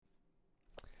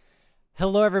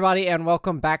Hello, everybody, and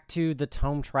welcome back to the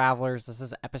Tome Travelers. This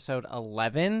is episode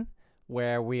 11,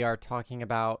 where we are talking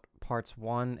about parts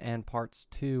 1 and parts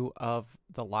 2 of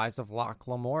The Lies of Locke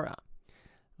Lamora.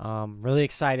 Really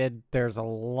excited. There's a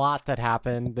lot that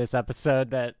happened this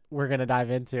episode that we're going to dive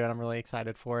into, and I'm really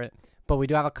excited for it. But we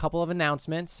do have a couple of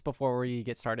announcements before we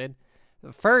get started.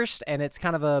 First, and it's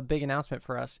kind of a big announcement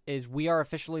for us, is we are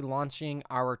officially launching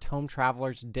our Tome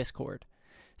Travelers Discord.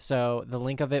 So the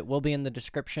link of it will be in the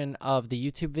description of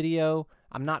the YouTube video.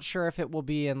 I'm not sure if it will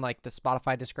be in like the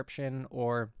Spotify description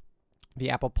or the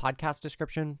Apple Podcast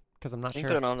description because I'm not sure.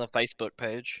 Put it on the Facebook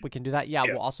page. We can do that. Yeah,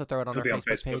 we'll also throw it on our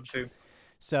Facebook page too.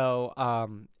 So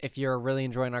if you're really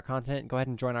enjoying our content, go ahead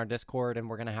and join our Discord, and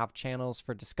we're gonna have channels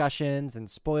for discussions and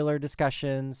spoiler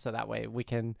discussions, so that way we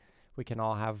can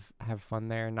all have fun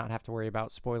there and not have to worry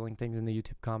about spoiling things in the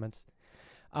YouTube comments.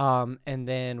 And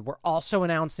then we're also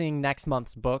announcing next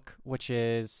month's book, which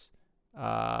is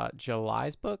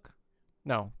July's book.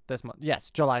 No, this month. Yes,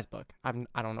 July's book. I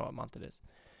don't know what month it is.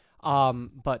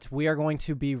 But we are going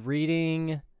to be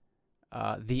reading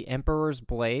The Emperor's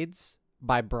Blades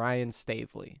by Brian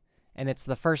Stavely. And it's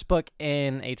the first book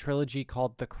in a trilogy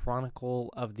called The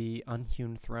Chronicle of the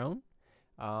Unhewn Throne.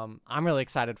 I'm really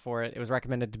excited for it. It was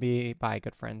recommended to me by a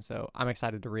good friend, so I'm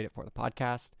excited to read it for the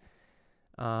podcast.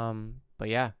 But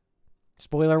yeah,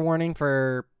 spoiler warning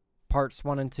for parts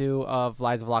 1 and 2 of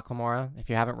Lies of Locke Lamora.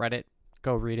 If you haven't read it,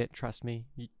 go read it. Trust me,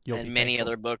 you'll and be many thankful.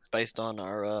 other books based on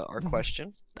our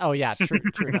question. Oh yeah,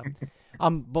 true enough.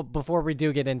 But before we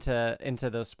do get into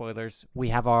those spoilers, we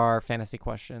have our fantasy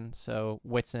question. So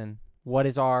Whitson, what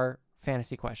is our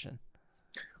fantasy question?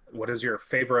 What is your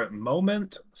favorite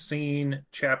moment, scene,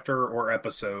 chapter, or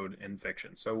episode in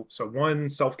fiction? So one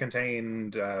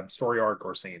self-contained story arc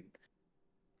or scene.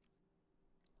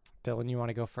 Dylan, you want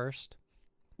to go first?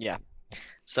 Yeah.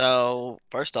 So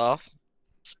first off,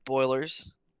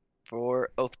 spoilers for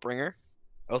Oathbringer.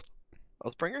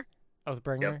 Oathbringer?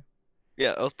 Oathbringer? Yep.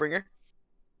 Yeah, Oathbringer.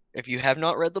 If you have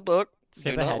not read the book,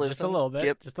 Skip do not ahead listen. just a little bit.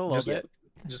 Skip Just a little bit.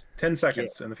 Just 10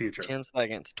 seconds in the future. 10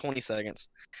 seconds, 20 seconds.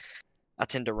 I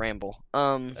tend to ramble.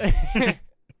 I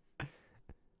I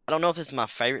don't know if it's my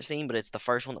favorite scene, but it's the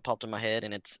first one that popped in my head,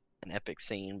 and it's an epic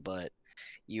scene. But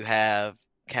you have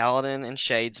Kaladin and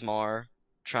Shadesmar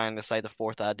trying to say the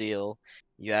fourth ideal.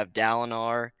 You have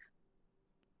Dalinar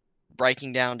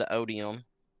breaking down to Odium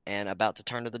and about to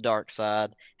turn to the dark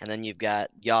side, and then you've got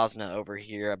Yasna over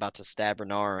here about to stab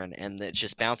Renarin, and it's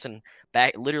just bouncing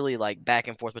back, literally like back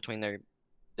and forth between their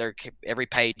every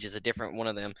page is a different one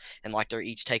of them, and like they're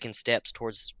each taking steps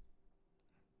towards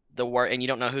the work, and you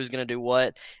don't know who's gonna do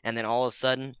what, and then all of a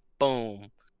sudden, boom,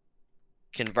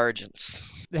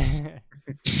 convergence.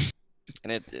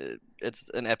 And it's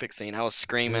an epic scene. I was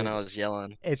screaming, Dude, I was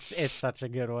yelling. It's such a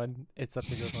good one. It's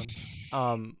such a good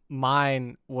one.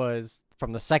 Mine was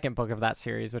from the second book of that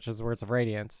series, which is Words of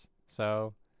Radiance.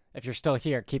 So if you're still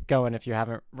here, keep going if you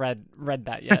haven't read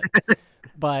that yet.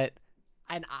 But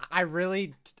and I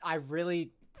really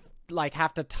like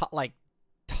have to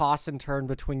toss and turn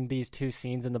between these two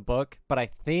scenes in the book, but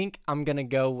I think I'm gonna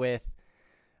go with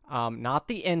not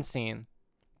the end scene,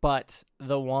 but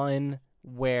the one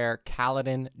where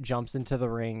Kaladin jumps into the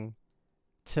ring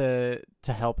to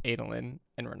help Adolin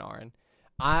and Renarin.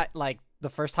 I like the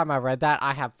first time I read that,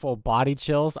 I have full body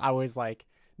chills. I was like,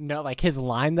 no, like his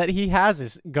line that he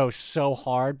has goes so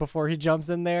hard before he jumps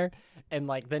in there, and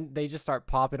like then they just start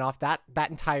popping off. That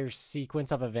entire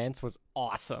sequence of events was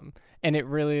awesome, and it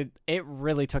really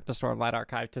took the Stormlight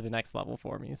Archive to the next level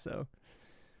for me. So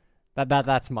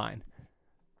that's mine.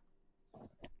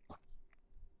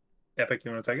 Epic,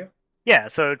 you want to take it? Yeah,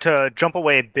 so to jump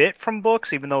away a bit from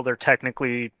books, even though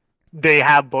they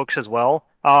have books as well.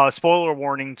 Spoiler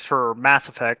warnings for Mass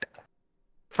Effect.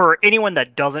 For anyone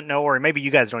that doesn't know, or maybe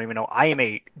you guys don't even know, I am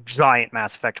a giant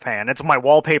Mass Effect fan. It's my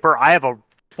wallpaper. I have a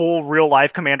full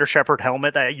real-life Commander Shepard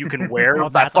helmet that you can wear Oh,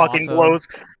 that that's fucking awesome. glows.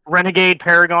 Renegade,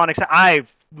 Paragon, etc. I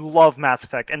love Mass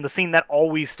Effect, and the scene that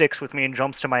always sticks with me and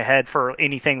jumps to my head for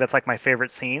anything that's like my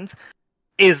favorite scenes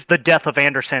is the death of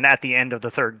Anderson at the end of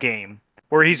the third game.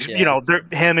 Where he's, Yeah.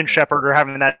 him and Shepard are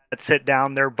having that sit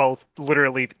down. They're both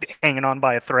literally hanging on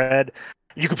by a thread.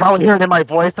 You can probably hear it in my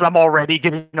voice that I'm already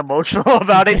getting emotional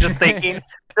about it, just thinking.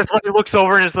 Just when he looks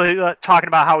over and is talking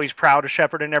about how he's proud of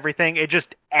Shepard and everything, it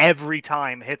just every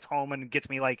time hits home and gets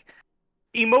me like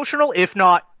emotional, if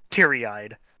not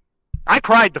teary-eyed. I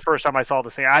cried the first time I saw the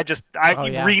scene.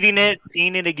 Yeah. Reading it,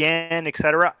 seeing it again,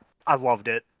 etc. I loved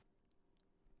it.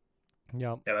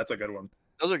 Yep. Yeah, that's a good one.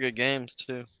 Those are good games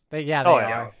too. They Oh, are.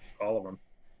 yeah. All of them.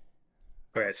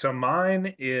 Okay, so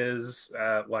mine is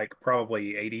like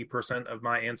probably 80% of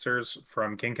my answers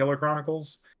from Kingkiller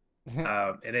Chronicles.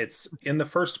 And it's in the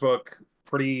first book,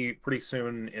 pretty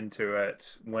soon into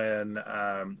it, when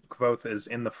Kvothe is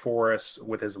in the forest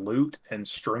with his lute and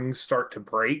strings start to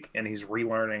break, and he's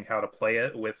relearning how to play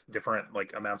it with different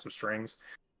like amounts of strings.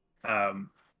 Yeah,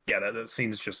 that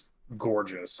scene's just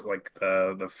gorgeous. Like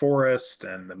the forest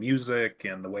and the music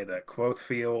and the way that Kvothe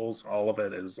feels, all of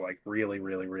it is like really,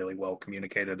 really, really well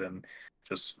communicated and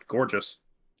just gorgeous.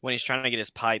 When he's trying to get his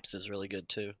pipes is really good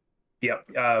too. Yep,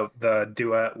 the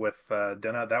duet with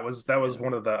Denna, that was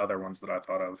one of the other ones that I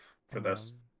thought of for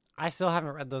this. I still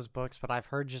haven't read those books, but I've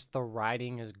heard just the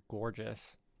writing is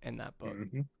gorgeous in that book.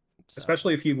 Mm-hmm. So,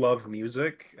 Especially if you love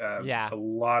music, yeah, a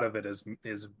lot of it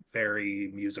is very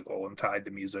musical and tied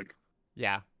to music.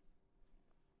 yeah.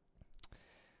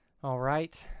 All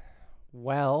right.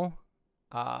 Well,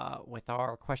 with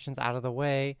our questions out of the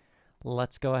way,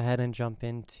 let's go ahead and jump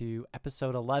into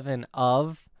episode 11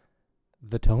 of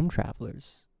The Tome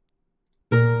Travelers.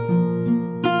 It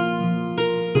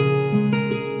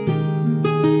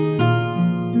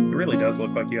really does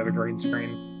look like you have a green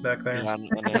screen back there. Yeah,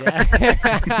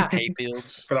 Yeah.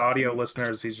 hayfields. For the audio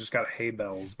listeners, he's just got hay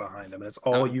bales behind him. And it's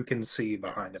all you can see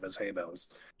behind him is hay bales.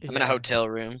 I'm in a hotel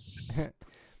room.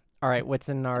 All right,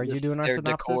 Whitson, are you This doing is our their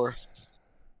synopsis? decor.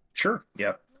 Sure,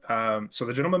 yeah. So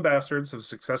the Gentlemen Bastards have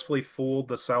successfully fooled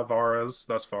the Salvaras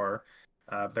thus far.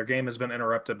 Their game has been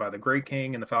interrupted by the Grey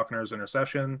King and the Falconer's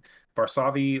intercession.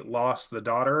 Barsavi lost the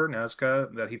daughter,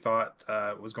 Nazca, that he thought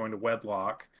was going to wed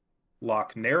Locke.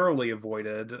 Locke narrowly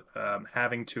avoided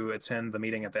having to attend the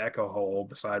meeting at the Echo Hole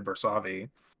beside Barsavi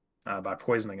by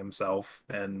poisoning himself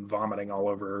and vomiting all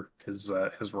over his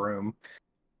room.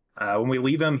 When we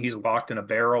leave him, he's locked in a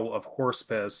barrel of horse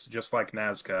piss, just like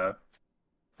Nazca.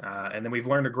 And then we've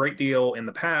learned a great deal in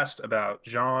the past about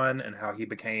Jean and how he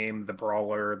became the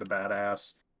brawler, the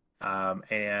badass.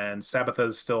 And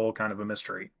Sabbatha's still kind of a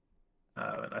mystery.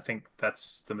 And I think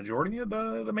that's the majority of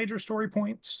the major story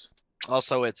points.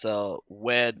 Also, it's a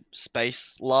wed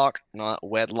space lock, not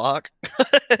wedlock.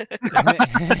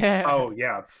 Oh,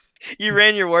 yeah. You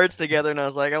ran your words together, and I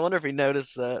was like, I wonder if he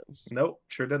noticed that. Nope,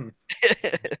 sure didn't.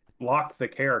 Locke the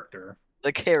character.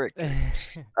 The character.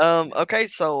 Okay,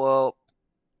 so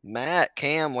Matt,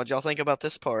 Cam, what'd y'all think about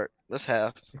this part? This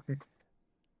half.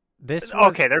 This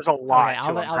was... Okay, there's a lot. Okay,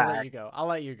 I'll let you go. I'll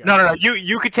let you go. No.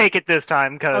 You could take it this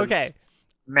time because. Okay.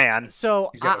 Man. So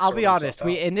He's gotta I'll be sort honest. himself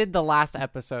We out. ended the last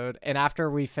episode, and after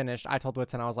we finished, I told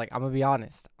Whitson, I was like, I'm gonna be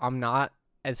honest. I'm not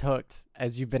as hooked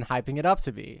as you've been hyping it up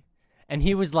to be. And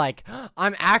he was like,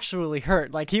 I'm actually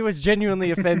hurt. Like he was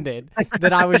genuinely offended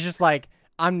that I was just like,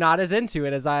 I'm not as into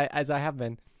it as I have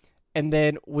been. And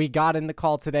then we got in the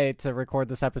call today to record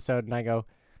this episode, and I go,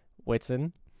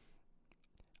 Whitson,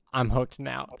 I'm hooked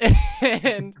now.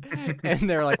 and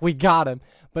they're like, we got him.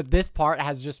 But this part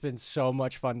has just been so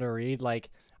much fun to read. Like,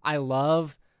 I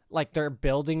love, like, they're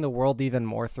building the world even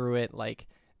more through it. Like,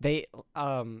 they,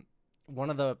 one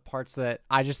of the parts that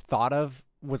I just thought of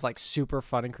was, like, super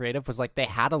fun and creative was, like, they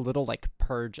had a little, like,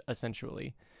 purge,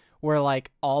 essentially, where,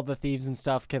 like, all the thieves and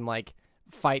stuff can, like,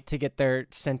 fight to get their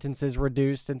sentences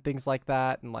reduced and things like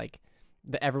that. And, like,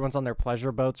 everyone's on their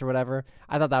pleasure boats or whatever.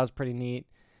 I thought that was pretty neat.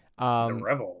 The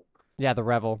Revel. Yeah, the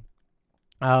Revel.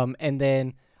 And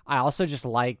then I also just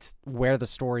liked where the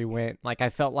story went. Like, I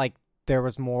felt like there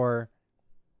was more,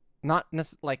 not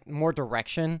like more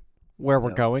direction where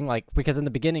we're going. Like, because in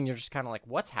the beginning you're just kind of like,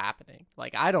 what's happening?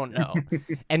 Like, I don't know.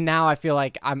 And now I feel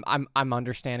like I'm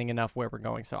understanding enough where we're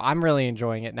going. So I'm really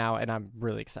enjoying it now, and I'm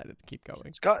really excited to keep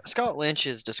going. Scott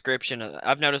Lynch's description,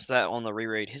 I've noticed that on the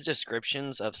reread. His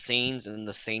descriptions of scenes and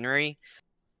the scenery,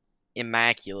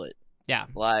 immaculate. Yeah.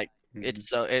 Like it's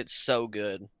so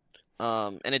good.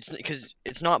 And it's because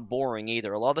it's not boring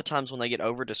either. A lot of the times when they get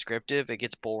over descriptive, it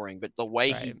gets boring. But the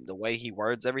way he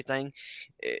words everything,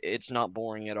 it's not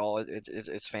boring at all.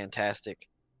 It's fantastic.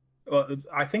 Well,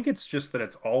 I think it's just that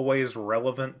it's always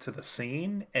relevant to the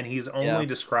scene, and he's only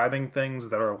describing things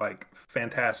that are like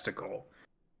fantastical.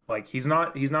 Like he's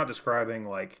not describing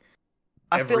like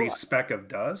every speck of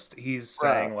dust. He's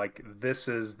saying like this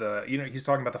is the he's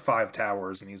talking about the 5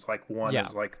 towers, and he's like one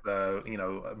is like the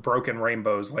broken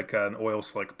rainbows like an oil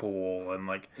slick pool, and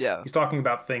like he's talking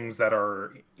about things that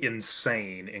are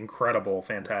insane, incredible,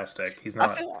 fantastic. He's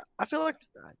not. I feel like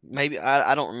maybe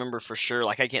I don't remember for sure.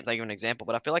 Like I can't think of an example,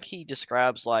 but I feel like he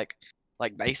describes like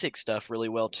basic stuff really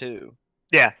well too.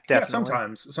 Yeah, definitely.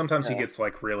 Yeah, sometimes he gets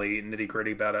like really nitty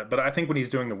gritty about it, but I think when he's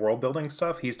doing the world building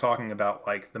stuff, he's talking about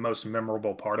like the most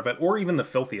memorable part of it, or even the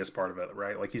filthiest part of it,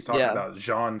 right? Like he's talking about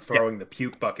Jean throwing the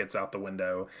puke buckets out the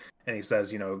window, and he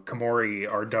says,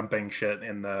 Komori are dumping shit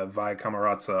in the Vai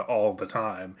Kamaratsa all the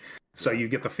time, so you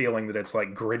get the feeling that it's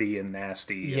like gritty and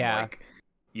nasty, and like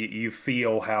you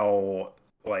feel how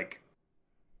like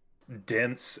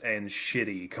dense and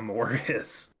shitty Kamor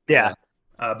is. Yeah.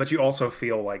 But you also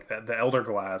feel like that the Elder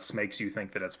Glass makes you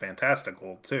think that it's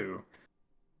fantastical too.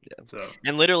 Yeah. So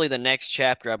And literally the next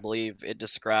chapter, I believe, it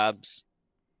describes.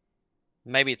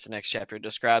 Maybe it's the next chapter. It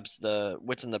describes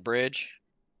what's in the bridge,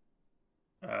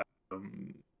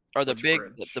 um, or the which big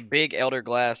bridge? the big Elder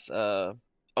Glass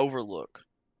overlook,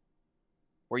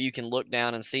 where you can look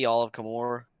down and see all of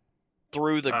Kamor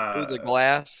through the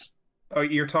glass. Oh,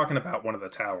 you're talking about one of the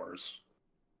towers.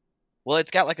 Well,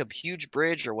 it's got like a huge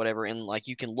bridge or whatever, and like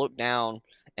you can look down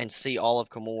and see all of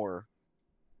Kamor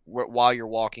while you're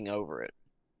walking over it.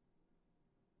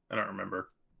 I don't remember.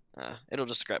 It'll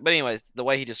describe, but anyways, the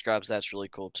way he describes that's really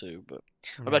cool too. But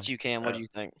what about you, Cam? What do you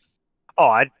think? Oh,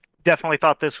 I definitely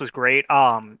thought this was great.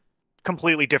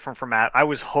 Completely different from Matt. I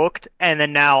was hooked, and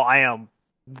then now I am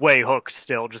way hooked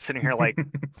still. Just sitting here like,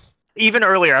 even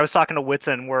earlier I was talking to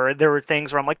Whitson where there were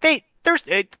things where I'm like,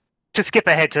 to skip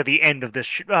ahead to the end of this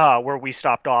where we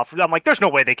stopped off. I'm like, there's no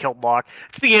way they killed Locke.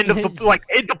 It's the end of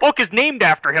the book is named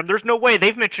after him. There's no way.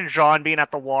 They've mentioned Jean being at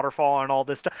the waterfall and all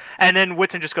this stuff. And then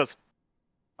Whitson just goes,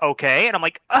 okay, and I'm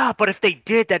like, but if they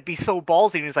did, that'd be so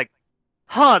ballsy. And he's like,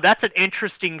 that's an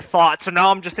interesting thought. So now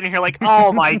I'm just sitting here like,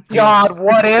 oh my god,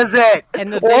 what is it?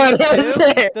 And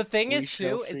the thing is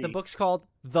too, is the book's called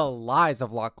The Lies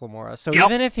of Locke Lamora. So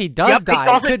even if he does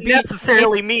die, it could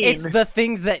necessarily mean it's the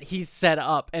things that he's set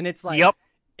up, and it's like,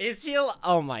 is he?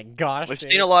 Oh my gosh, we've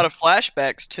seen a lot of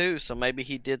flashbacks too, so maybe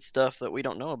he did stuff that we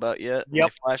don't know about yet.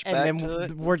 And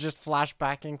then we're just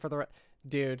flashbacking for the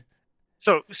dude.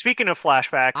 So speaking of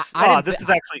flashbacks, this is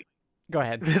actually. Go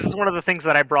ahead. This is one of the things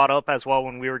that I brought up as well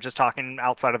when we were just talking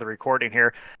outside of the recording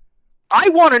here. I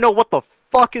want to know what the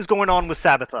fuck is going on with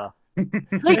Sabitha.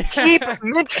 They keep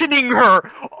mentioning her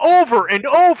over and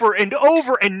over and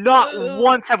over, and not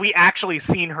once have we actually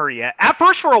seen her yet. At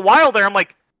first, for a while there, I'm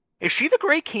like, is she the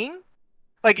Grey King?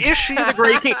 Like, is she the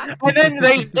Grey King? And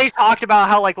then they talked about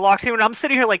how, like, Locke's here, and I'm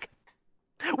sitting here like,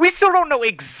 we still don't know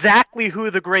exactly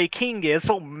who the Grey King is,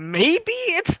 so maybe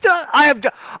it's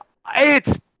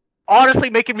it's honestly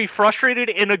making me frustrated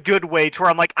in a good way to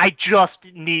where I'm like, I just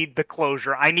need the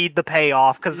closure. I need the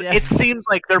payoff because it seems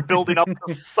like they're building up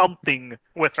to something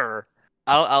with her.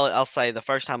 I'll say the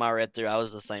first time I read through, I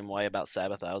was the same way about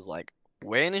Sabbath. I was like,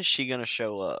 when is she gonna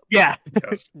show up? Yeah.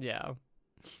 Yeah.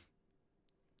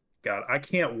 God, I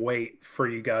can't wait for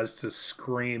you guys to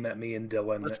scream at me and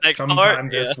Dylan next sometime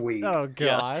this week. Oh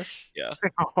gosh. Yeah.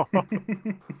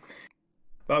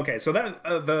 Okay, so that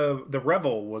the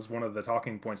Revel was one of the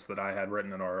talking points that I had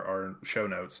written in our show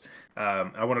notes.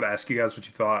 I wanted to ask you guys what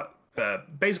you thought,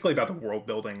 basically about the world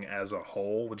building as a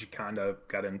whole, which you kind of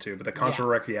got into, but the Contra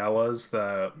Requialas,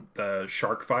 the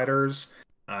shark fighters,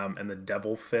 and the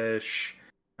devilfish,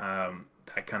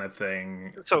 that kind of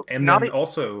thing. So and then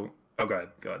also. Oh, go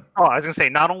ahead. Oh, I was going to say,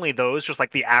 not only those, just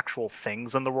like the actual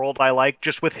things in the world I like,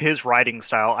 just with his writing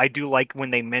style. I do like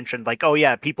when they mentioned, like, oh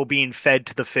yeah, people being fed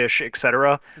to the fish,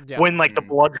 etc. Yeah. When, like, the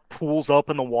blood pools up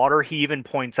in the water, he even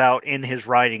points out in his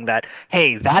writing that,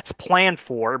 hey, that's planned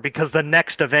for because the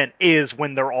next event is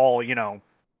when they're all,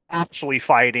 actually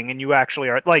fighting and you actually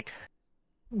are, like,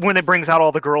 when it brings out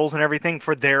all the girls and everything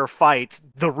for their fight,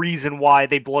 the reason why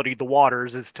they bloodied the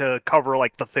waters is to cover,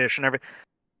 like, the fish and everything.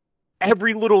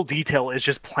 Every little detail is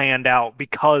just planned out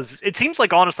because it seems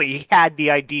like, honestly, he had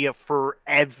the idea for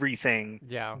everything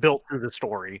built through the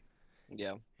story.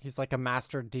 Yeah. He's like a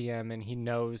master DM and he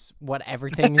knows what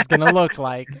everything is going to look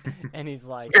like. And he's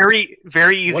like... Very,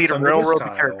 very easy to railroad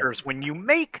the characters when you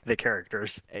make the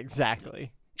characters.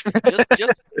 Exactly.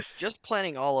 just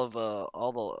planning all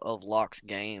of Locke's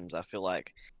games, I feel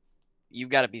like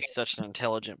you've got to be such an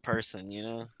intelligent person,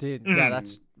 Dude, yeah,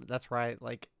 that's right.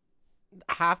 Like,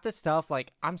 half the stuff,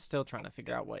 like, I'm still trying to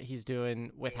figure out what he's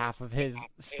doing with half of his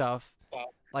stuff.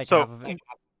 Like, so, half of it.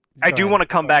 I do want to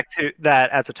come back to that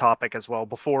as a topic as well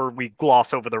before we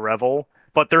gloss over the Revel.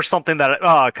 But there's something that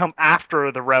come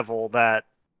after the Revel that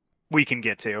we can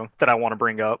get to that I want to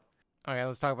bring up. Okay,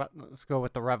 let's go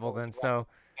with the Revel then. So,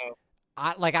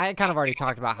 I kind of already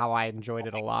talked about how I enjoyed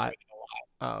it a lot.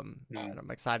 And I'm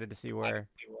excited to see where.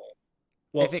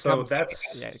 Well,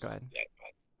 that's yeah. Go ahead.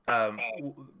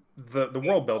 The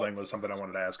world building was something I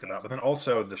wanted to ask about, but then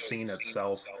also the scene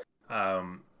itself,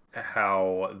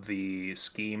 how the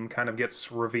scheme kind of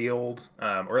gets revealed,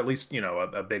 or at least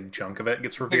a big chunk of it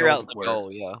gets revealed. Figure out the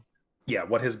goal, yeah. Yeah,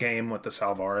 what his game with the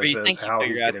Salvares is, how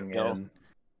he's getting in.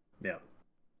 Yeah.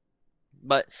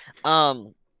 But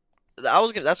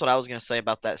that's what I was gonna say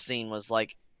about that scene was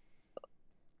like,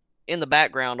 in the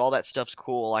background, all that stuff's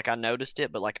cool. Like I noticed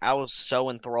it, but like I was so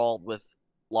enthralled with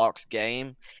Locke's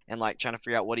game and like trying to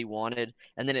figure out what he wanted,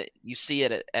 and then you see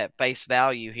it at face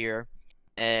value here,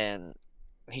 and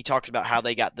he talks about how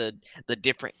they got the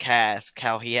different cask,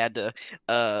 how he had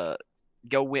to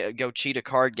go cheat a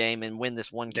card game and win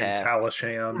this one In cask.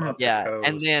 Talisham up the Yeah, coast.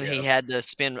 and then he yeah. had to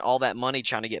spend all that money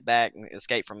trying to get back and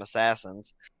escape from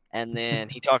assassins. And then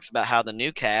he talks about how the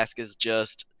new cask is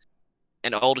just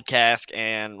an old cask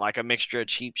and like a mixture of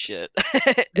cheap shit.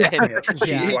 And Yeah, cheap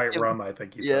Yeah. white rum, I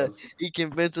think he yeah, says. he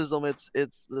convinces them it's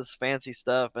this fancy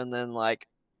stuff, and then like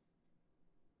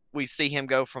we see him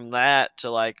go from that to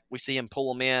like we see him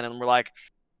pull them in, and we're like,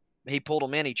 he pulled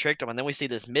them in, he tricked them, and then we see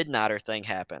this Midnighter thing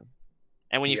happen.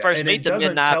 And when you Yeah, first and meet it the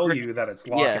doesn't tell Midnighter, you that it's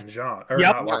Locke yeah. and John, or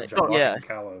Yep. not Locke and John, Locke Yeah. and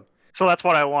Callow. So that's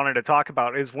what I wanted to talk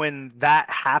about is when that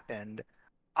happened.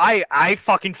 I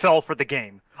fucking fell for the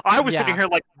game. I was sitting Yeah. here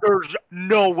like, there's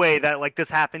no way that like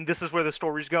this happened. This is where the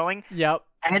story's going. Yep.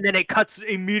 And then it cuts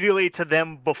immediately to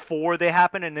them before they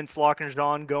happen, and then it's Locke and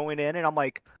John going in, and I'm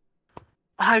like,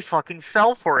 I fucking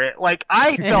fell for it. Like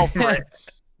I fell for it.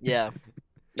 yeah.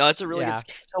 No, it's a really Yeah.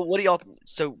 good. So what do y'all?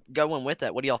 So going with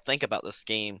that, what do y'all think about the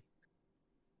scheme?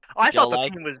 I Do y'all thought the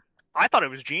like? team was. I thought it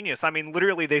was genius. I mean,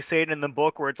 literally, they say it in the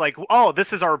book where it's like, "Oh,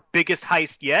 this is our biggest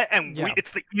heist yet, and Yeah.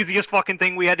 it's the easiest fucking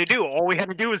thing we had to do. All we had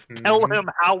to do is tell Mhm. him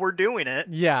how we're doing it."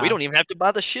 Yeah. We don't even have to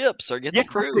buy the ships or get Yeah, the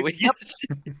crew. We yep. just-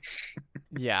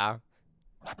 Yeah.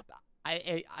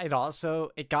 It also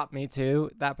it got me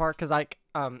too, that part, because I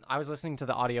was listening to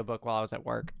the audiobook while I was at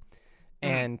work,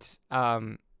 and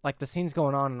like the scene's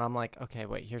going on, and I'm like, okay,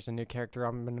 wait, here's a new character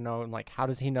I'm gonna know, and like, how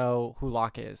does he know who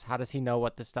Locke is? How does he know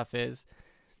what this stuff is?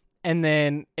 And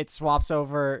then it swaps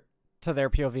over to their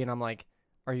POV, and I'm like,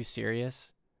 are you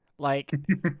serious? Like,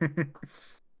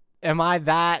 am I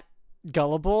that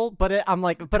gullible? But I'm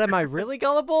like, but am I really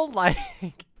gullible? Like,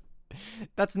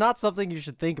 that's not something you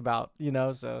should think about, you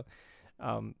know? So,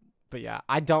 but yeah,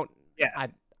 I don't. Yeah.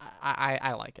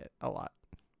 I like it a lot.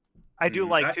 I do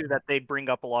like I- too that they bring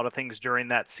up a lot of things during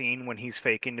that scene when he's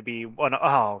faking to be one.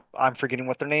 Oh, I'm forgetting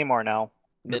what their name are now.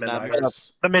 The Midnight.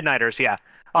 Midnighters. The Midnighters, yeah.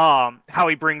 How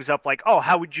he brings up like, oh,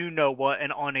 how would you know what an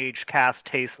unaged cast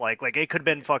tastes like? Like it could have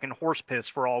been fucking horse piss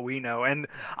for all we know. And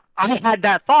I had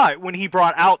that thought when he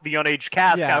brought out the unaged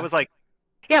cask. Yeah. I was like,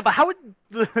 yeah, but how would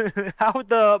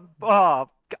the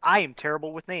I am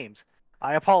terrible with names.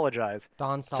 I apologize.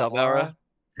 Don Salvara? Salvara.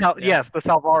 How, Yeah. Yes, the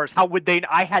Salvars. How would they?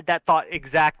 I had that thought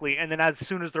exactly. And then as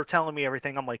soon as they're telling me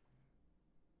everything, I'm like,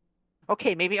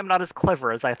 okay, maybe I'm not as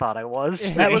clever as I thought I was.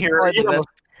 That That was Here, probably you the know. best.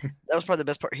 That was probably the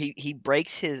best part. He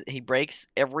breaks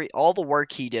all the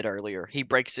work he did earlier. He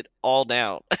breaks it all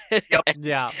down.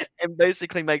 Yeah. And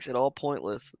basically makes it all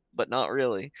pointless, but not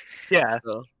really. Yeah.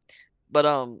 So,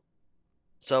 but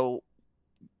so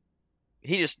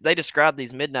they describe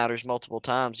these Midnighters multiple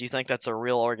times. Do you think that's a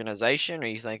real organization, or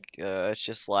you think it's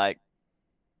just like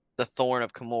the Thorn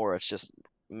of Camorra? It's just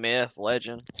myth,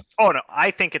 legend. Oh no,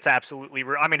 I think it's absolutely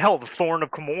real. I mean, hell, the Thorn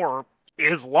of Camorra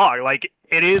is Locke. Like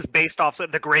it is based off.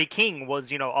 The Grey King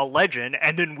was, a legend,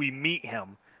 and then we meet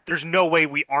him. There's no way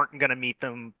we aren't gonna meet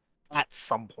them at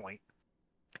some point.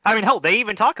 I mean, hell, they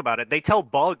even talk about it. They tell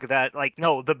Bug that, like,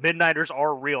 no, the Midnighters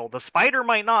are real. The Spider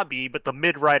might not be, but the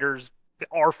Midriders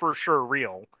are for sure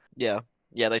real. Yeah,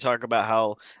 they talk about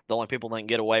how the only people that can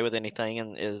get away with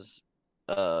anything is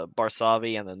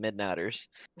Barsavi and the Midnighters,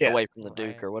 Yeah. away from the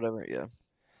Duke Right. or whatever. Yeah.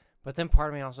 But then part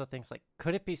of me also thinks, like,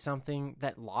 could it be something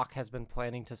that Locke has been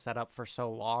planning to set up for so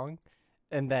long,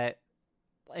 and that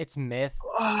it's myth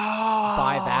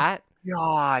by that?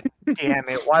 God damn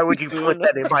it! Why would you put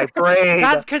that in my brain?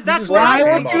 That's because that's just what like I'm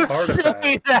him Why would a you heart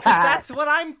say attack. that? 'cause that's what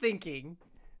I'm thinking.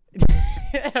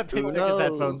 Pete took his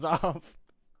headphones off.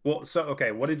 Well, so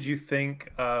okay, what did you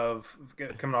think of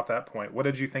coming off that point? What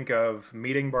did you think of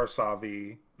meeting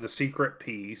Barsavi, the secret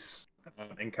piece,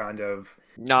 and kind of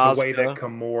the way that Nazca.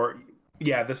 Camorra,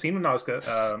 yeah, the scene with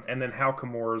Nazca, and then how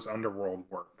Camorra's underworld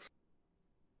works?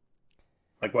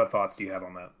 Like, what thoughts do you have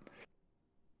on that?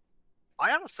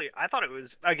 I thought it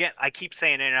was, again, I keep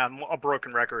saying it, and I'm a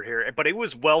broken record here, but it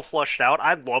was well flushed out.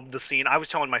 I loved the scene. I was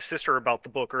telling my sister about the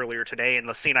book earlier today, and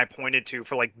the scene I pointed to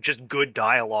for, like, just good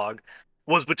dialogue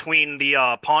was between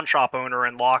the pawn shop owner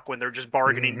and Locke when they're just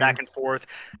bargaining back and forth.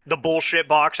 The bullshit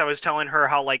box, I was telling her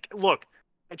how, like, look,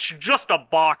 it's just a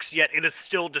box, yet it is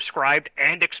still described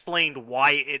and explained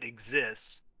why it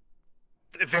exists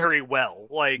very well.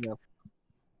 Like,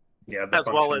 Yeah, the As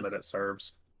well function as- that it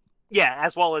serves. yeah,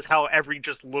 as well as how every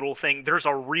just little thing, there's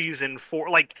a reason for,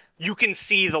 like, you can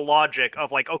see the logic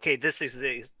of, like, okay, this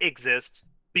exists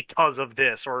because of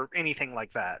this, or anything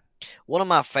like that. One of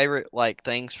my favorite like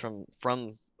things from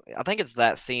I think it's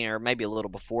that scene or maybe a little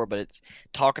before, but it's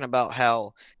talking about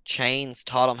how Chains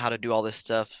taught them how to do all this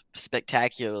stuff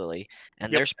spectacularly,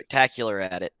 and Yep. they're spectacular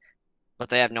at it, but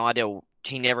they have no idea.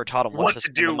 He never taught them what to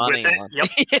spend the do money with it. on. Yep.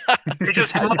 Yeah. They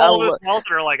just have I all lo- this wealth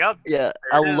and are like, oh, Yeah,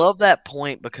 there I it is. love that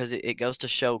point because it goes to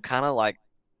show kind of like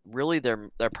really their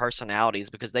personalities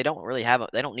because they don't really have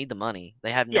they don't need the money.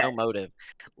 They have Yeah. no motive.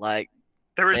 Like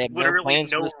there they is have no literally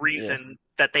plans for no this. Yeah. reason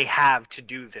that they have to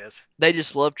do this. They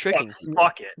just love But tricking.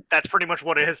 fuck it. That's pretty much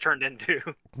what it has turned into.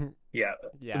 Yeah.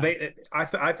 Yeah.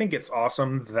 I think it's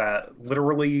awesome that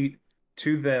literally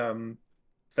to them,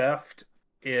 theft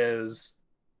is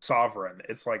sovereign.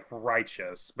 It's like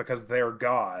righteous because their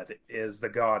god is the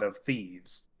god of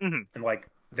thieves. Mhm. And like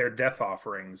their death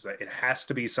offerings, it has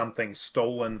to be something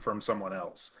stolen from someone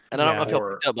else. And I don't know Yeah. if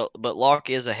you'll pick up, but Locke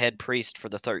is a head priest for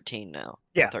the 13 now.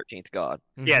 Yeah. The 13th god.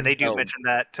 Yeah, they do So- mention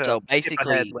that to so skip ahead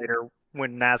basically- later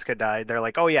when Nazca died. They're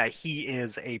like, oh yeah, he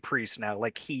is a priest now.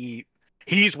 Like he's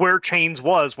where Chains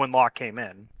was when Locke came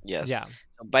in. Yes. Yeah.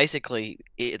 So basically,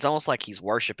 it's almost like he's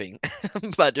worshiping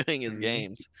by doing his Mhm.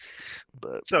 games.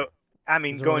 But So I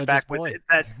mean, He's a going back religious with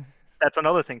boy. it, that's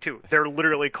another thing too. They're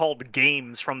literally called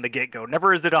games from the get-go.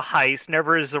 Never is it a heist.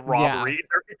 Never is it a robbery.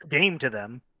 It's a game to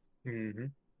them. Mm-hmm.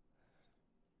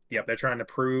 Yep, they're trying to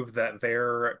prove that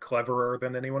they're cleverer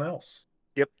than anyone else.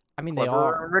 I mean, they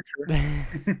Cleverer are. and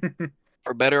richer.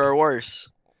 for better or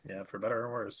worse. Yeah, for better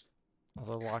or worse.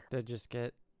 Although Locke did just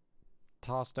get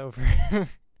tossed over.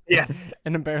 Yeah.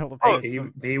 In a barrel of Oh, ice.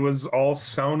 He was all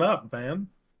sewn up, man.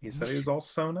 He said he was all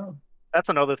sewn up. That's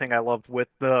another thing I loved with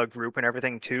the group and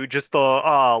everything too. Just the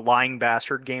lying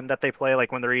bastard game that they play,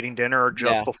 like when they're eating dinner or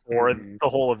just Yeah. before Mhm. the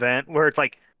whole event, where it's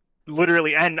like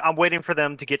literally. And I'm waiting for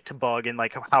them to get to Bug and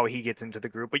like how he gets into the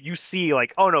group. But you see,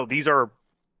 like, oh no, these are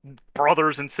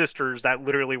brothers and sisters that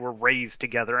literally were raised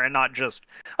together, and not just,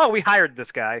 oh, we hired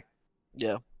this guy.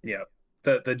 Yeah. Yeah.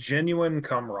 The genuine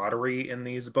camaraderie in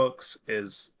these books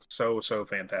is so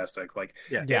fantastic. Like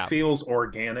Yeah. Yeah. it feels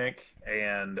organic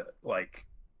and like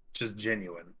just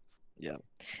genuine.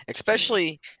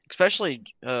 Especially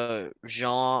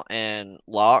Jean and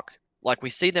Locke. Like we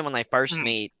see them when they first Mhm.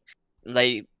 meet.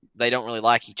 They don't really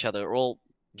like each other. Well,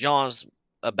 John's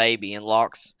a baby and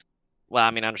Locke's well,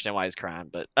 I mean I understand why he's crying,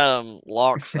 but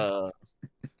Locke's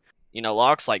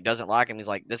Locke's like doesn't like him. He's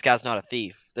like, this guy's not a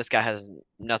thief. This guy has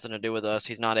nothing to do with us.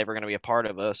 He's not ever going to be a part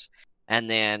of us. And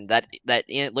then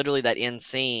literally that end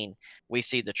scene, we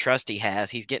see the trust he has.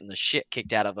 He's getting the shit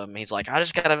kicked out of him. He's like,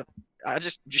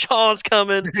 John's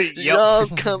coming. Yep.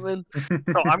 John's coming.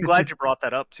 So I'm glad you brought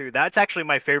that up too. That's actually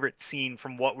my favorite scene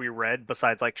from what we read,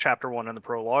 besides like chapter 1 in the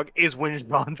prologue, is when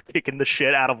John's kicking the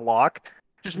shit out of Locke.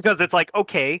 Just because it's like,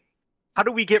 okay, how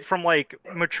do we get from like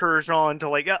mature Jean to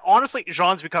like honestly,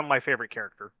 Jean's become my favorite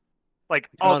character. Like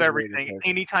John's of a really good everything. character.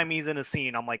 Anytime he's in a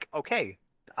scene, I'm like, okay,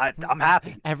 I'm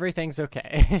happy. Everything's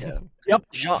okay. Yeah.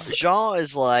 Jean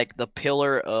is like the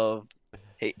pillar of.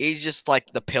 He's just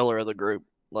like the pillar of the group.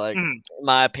 Like, Mhm. in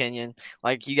my opinion,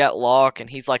 like you got Locke and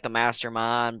he's like the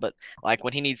mastermind, but like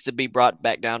when he needs to be brought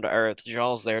back down to earth,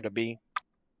 Jean's there to be.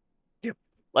 Yep.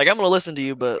 Like I'm gonna listen to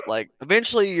you, but like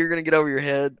eventually you're gonna get over your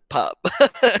head, pop.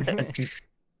 I'm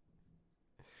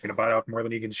gonna bite off more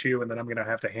than you can chew, and then I'm gonna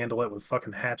have to handle it with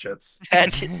fucking hatchets.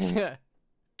 Hatchets.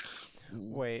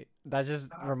 Wait, that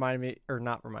just reminded me, or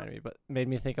not reminded me, but made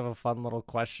me think of a fun little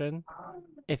question.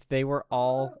 If they were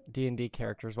all D&D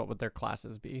characters, what would their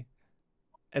classes be?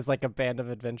 As like a band of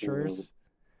adventurers?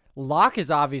 Locke is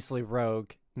obviously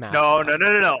rogue. No.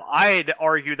 Mastermind. I'd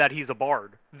argue that he's a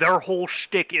bard. Their whole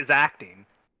shtick is acting.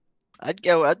 I'd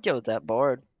go with that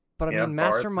bard. But I Yeah, mean,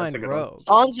 Bard, Mastermind that's a good one. rogue.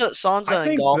 Sansa I and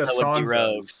think the Galta would be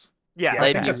rogues. Sanzas. Yeah. Yeah, I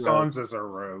They'd think be the rogues. Sanzas are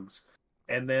rogues,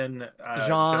 and then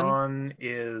Jean. Jean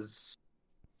is.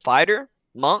 Fighter,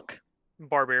 monk.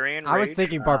 Barbarian. I was rage.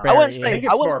 thinking I barbarian. I wouldn't say think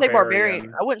it's barbarian.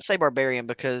 barbarian. I wouldn't say barbarian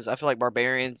because I feel like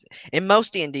barbarians in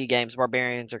most D&D games,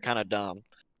 barbarians are kind of dumb.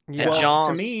 Yeah. And Well,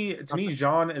 Jean- to me,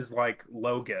 Jean is like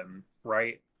Logan,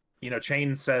 right? You know,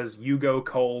 Chain says you go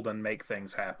cold and make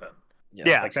things happen.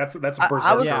 Yeah. Like that's a I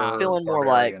berserker was feeling more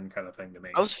like- barbarian kind of thing to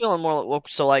me. I was feeling more well,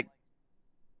 so like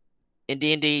in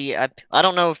D&D, I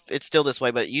don't know if it's still this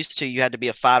way, but it used to you had to be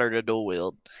a fighter to dual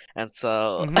wield, and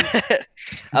so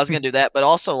I was gonna do that, but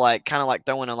also like kind of like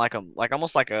throwing in like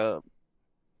almost like a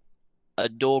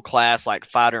dual class like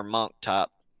fighter monk type.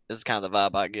 This is kind of the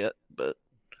vibe I get, but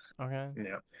Okay.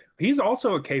 Yeah, he's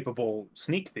also a capable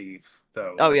sneak thief,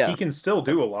 though. Oh, Like, yeah. he can still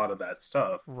do a lot of that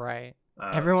stuff. Right. So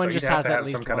Everyone you'd just have has to at have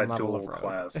least some kind one of level dual of rogue.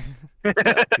 class.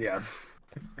 Yeah,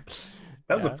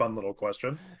 that was Yeah. a fun little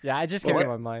question. Yeah, it just Well, came to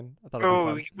what- my mind. I thought it'd be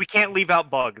Oh, fun. we can't leave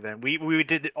out Bug then. We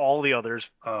did all the others.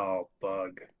 Oh,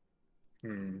 bug.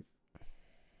 Hmm.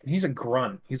 He's a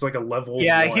grunt. He's like a level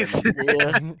Yeah, 1.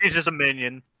 Yeah. he's just a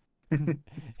minion.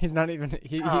 He's not even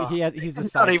he's a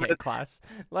He's not even sidekick class.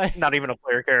 Like Not even a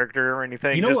player character or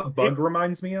anything. You know just, what Bug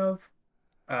reminds me of?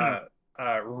 Hmm.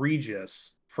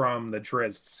 Regis from the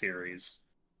Drizzt series.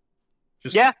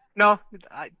 Just Yeah, no,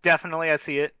 definitely I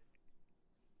see it.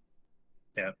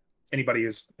 anybody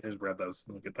who's read those,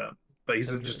 look at that. But he's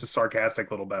just a sarcastic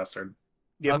little bastard.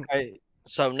 Yep. Okay.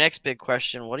 So next big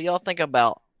question: what do y'all think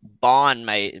about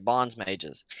bonds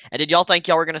mages? And did y'all think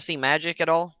y'all were gonna see magic at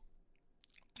all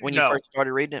when you No. first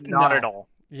started reading it? Not No. at all.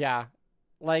 yeah,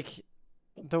 like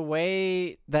the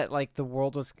way that like the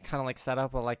world was kind of like set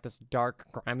up with like this dark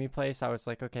grimy place, I was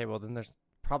like, okay, well then there's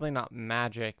probably not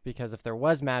magic, because if there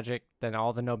was magic, then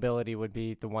all the nobility would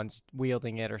be the ones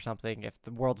wielding it or something. If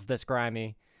the world's this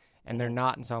grimy, and they're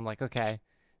not, and so I'm like, okay,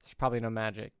 there's probably no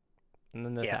magic. And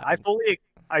then this Yeah, happens.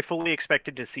 I fully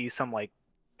expected to see some like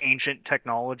ancient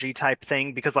technology type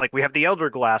thing because like we have the Elder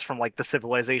Glass from like the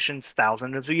civilizations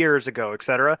thousands of years ago,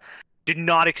 etc. Did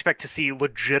not expect to see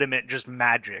legitimate just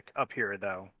magic up here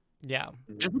though. Yeah.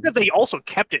 Just because they also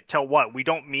kept it till what? We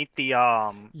don't meet the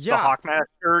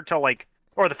Hawkmaster till like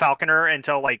or the Falconer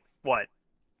until like what?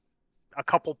 A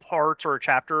couple parts or a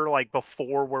chapter like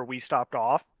before where we stopped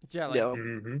off. Yeah, like Yeah.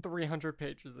 300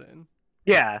 pages in,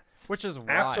 Yeah. which is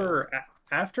wild.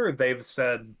 After they've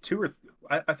said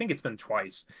I think it's been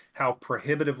twice how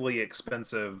prohibitively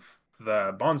expensive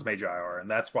the Bonds Magi are, and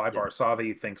that's why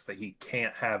Barsavi thinks that he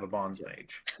can't have a Bonds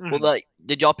Mage. Well, like,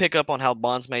 did y'all pick up on how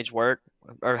bonds mage work,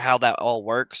 or how that all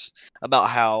works? About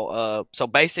how so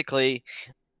basically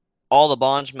all the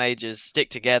bonds mages stick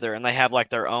together and they have like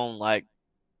their own like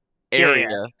area,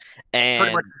 Pretty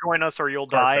and much join us or you'll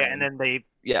Car die, thing. and then they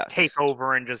yeah, take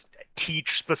over and just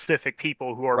teach specific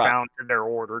people who are Right. bound to their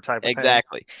order type of thing.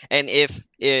 exactly. And if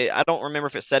I don't remember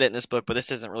if it said it in this book, but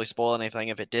this isn't really spoiling anything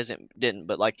if it didn't.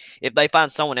 But like, if they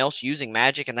find someone else using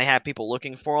magic and they have people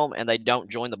looking for them and they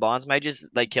don't join the bonds mages,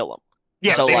 they kill them.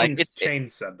 Yeah, So, like,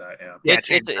 Chains said that, yeah.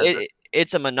 Yeah,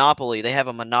 it's a monopoly. They have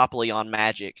a monopoly on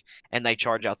magic, and they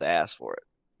charge out the ass for it.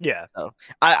 yeah. So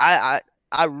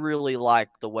I really like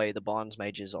the way the bonds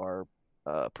mages are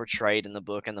portrayed in the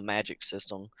book and the magic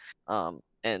system.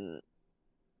 And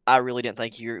I really didn't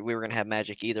think we were gonna have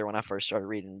magic either when I first started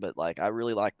reading, but like I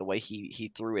really like the way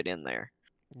he threw it in there.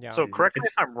 Yeah. So correct me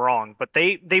if I'm wrong, but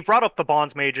they brought up the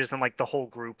bonds mages and like the whole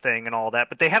group thing and all that,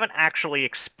 but they haven't actually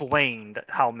explained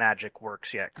how magic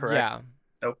works yet, correct? Yeah.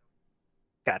 Nope.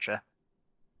 Gotcha.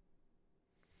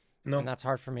 No. And that's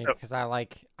hard for me Nope. because I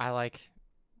like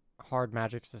hard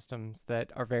magic systems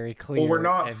that are very clear. Well, we're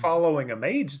not and... following a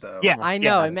mage though. Yeah. I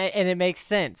know, it makes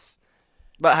sense.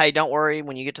 But hey, don't worry.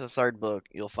 When you get to the third book,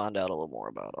 you'll find out a little more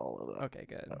about all of that. Okay,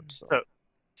 good. So,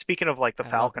 Speaking of like the I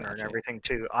love Falconer and magic. everything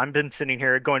too, I've been sitting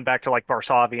here going back to like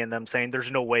Barsavi and them saying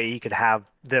there's no way he could have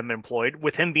them employed.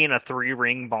 With him being a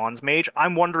 3-ring bonds mage,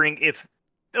 I'm wondering if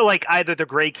like either the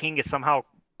Grey King is somehow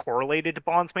correlated to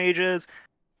bonds mages,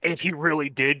 if he really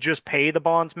did just pay the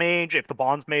bonds mage, if the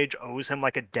bonds mage owes him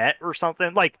like a debt or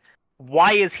something. Like,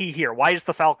 why is he here? Why is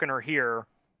the Falconer here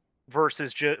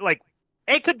versus just like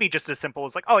it could be just as simple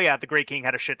as like, oh yeah, the Grey King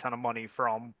had a shit ton of money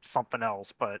from something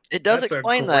else, but it does That's a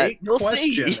explain that. great You'll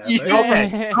question, see.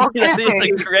 Epic. okay.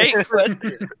 It's a great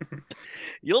question.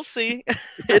 You'll see.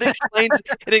 It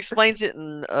explains it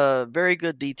in very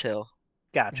good detail.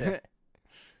 Gotcha.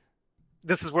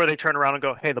 This is where they turn around and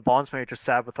go, "Hey, the bonds mage is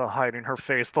Sabbatha hiding her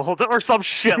face the whole time," or some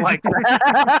shit like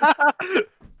that.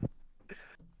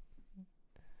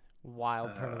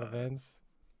 Wild turn of events.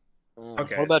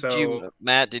 Okay, What about so- you,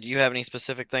 Matt? Did you have any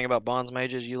specific thing about bonds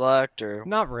mages you liked, or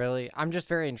Not really. I'm just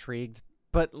very intrigued.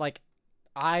 But like,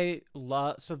 I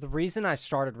love. So the reason I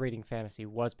started reading fantasy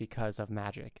was because of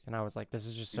magic, and I was like, this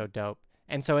is just so dope.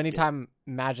 And so anytime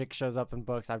magic shows up in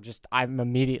books, I'm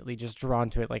immediately just drawn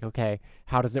to it. Like, okay,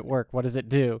 how does it work? What does it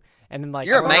do? And then like,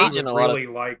 You're a I mage in a lot of- really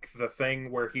like the thing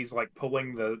where he's like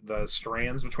pulling the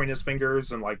strands between his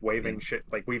fingers and like weaving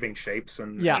shapes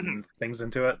and, Yeah. and things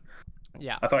into it.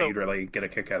 Yeah. I thought So- you'd really get a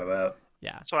kick out of that.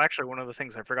 Yeah. So actually, one of the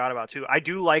things I forgot about too, I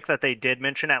do like that they did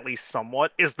mention at least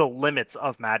somewhat is the limits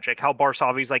of magic. How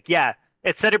Barsavi's like, yeah,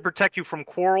 it said it'd protect you from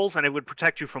quarrels and it would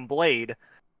protect you from blade.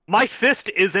 My fist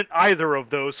isn't either of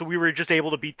those, so we were just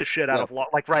able to beat the shit out of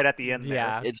like right at the end.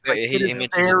 Yeah. there. it's very, It is mentions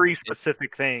very it.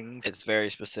 specific things. It's very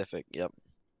specific. Yep.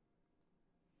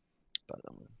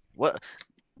 But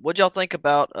what y'all think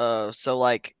about so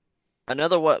like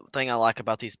another thing I like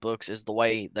about these books is the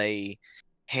way they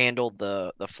handled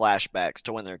the flashbacks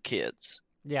to when they're kids,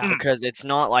 Yeah. because it's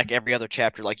not like every other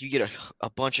chapter. Like you get a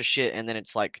bunch of shit and then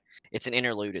it's like it's an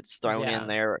interlude. It's thrown Yeah. in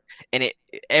there, and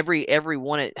every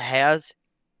one it has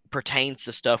pertains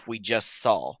to stuff we just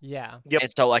saw. Yeah. Yep.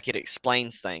 And so like it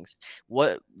explains things.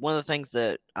 One of the things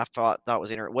that I thought was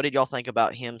interesting. What did y'all think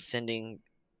about him sending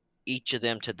each of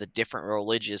them to the different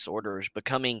religious orders,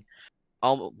 becoming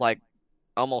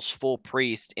almost full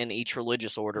priest in each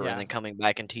religious order, Yeah. and then coming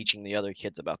back and teaching the other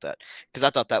kids about that? Because I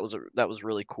thought that was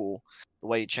really cool the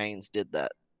way Chains did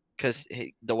that. Because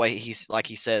the way he's like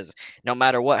he says, no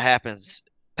matter what happens,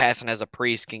 passing as a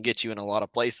priest can get you in a lot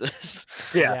of places.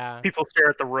 Yeah. Yeah. People stare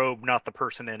at the robe, not the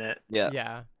person in it. Yeah.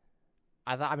 Yeah.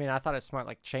 I thought it's smart.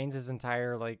 Like Chains'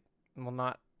 entire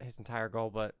not his entire goal,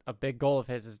 but a big goal of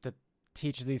his is to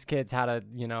teach these kids how to,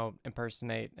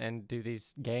 impersonate and do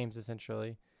these games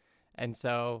essentially. And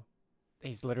so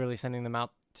he's literally sending them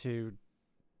out to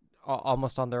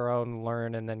almost on their own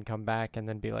learn and then come back and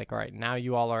then be like, all right, now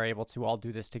you all are able to all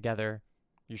do this together.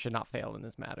 You should not fail in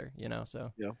this matter,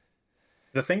 so. Yeah.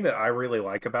 The thing that I really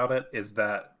like about it is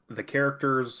that the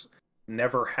characters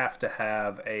never have to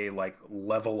have a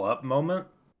level up moment,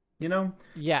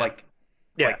 Yeah. Like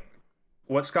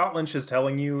what Scott Lynch is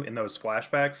telling you in those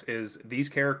flashbacks is these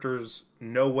characters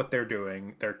know what they're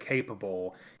doing, they're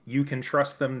capable. You can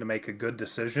trust them to make a good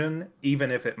decision, even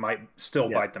if it might still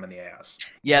bite them in the ass.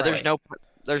 Yeah, Right.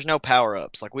 there's no power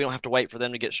ups. Like we don't have to wait for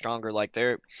them to get stronger. Like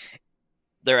they're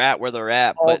at where they're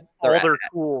at, All, but all their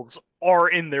tools are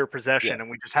in their possession, Yeah. and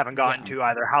we just haven't gotten Yeah. to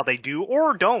either how they do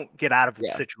or don't get out of the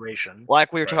Yeah. situation.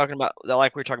 like we were Right.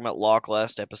 talking about Locke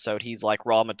last episode. He's like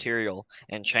raw material,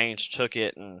 and Change took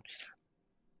it and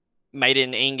made it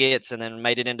in ingots, and then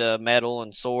made it into metal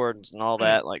and swords and all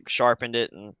that. Like sharpened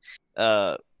it, and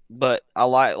but I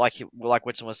like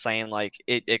Whitson was saying, like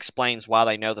it explains why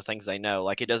they know the things they know.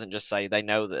 Like it doesn't just say they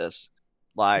know this.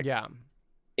 Like Yeah.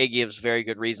 it gives very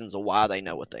good reasons of why they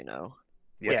know what they know.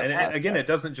 Yeah, Yeah, and again, it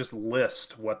doesn't just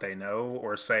list what they know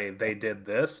or say they did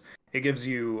this. It gives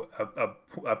you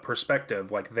a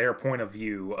perspective, like their point of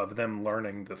view of them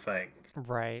learning the thing.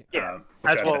 Right. Yeah,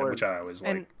 Which I always like.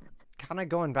 And kind of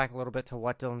going back a little bit to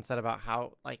what Dylan said about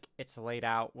how it's laid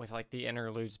out with the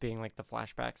interludes being the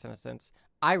flashbacks in a sense.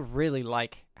 I really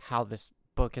like how this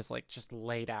book is just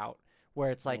laid out,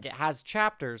 where it's it has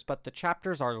chapters, but the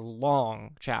chapters are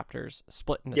long chapters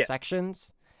split into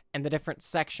sections, and the different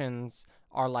sections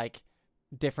are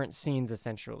different scenes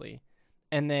essentially.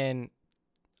 And then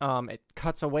it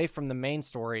cuts away from the main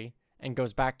story and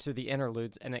goes back to the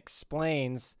interludes and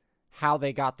explains how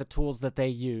they got the tools that they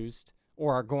used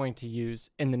or are going to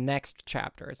use in the next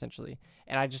chapter essentially.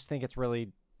 And I just think it's really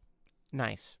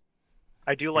nice.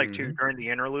 I do like too, during the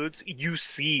interludes, you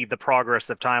see the progress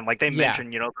of time. Like they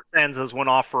mentioned, the Sanzas went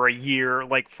off for a year,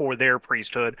 for their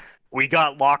priesthood. We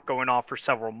got Locke going off for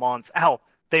several months. Hell,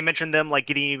 they mentioned them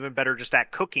getting even better just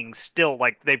at cooking still.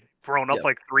 They've grown up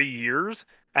 3 years,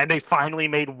 and they finally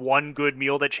made one good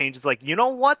meal that changes. You know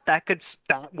what? That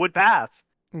would pass.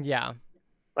 Yeah.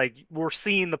 We're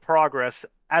seeing the progress,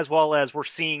 as well as we're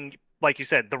seeing, like you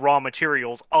said, the raw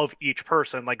materials of each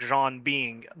person, like Jean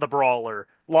being the brawler,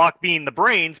 Locke being the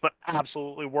brains, but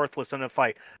absolutely worthless in a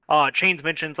fight. Chains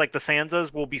mentions the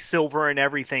Sanzas will be silver and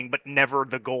everything, but never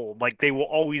the gold. They will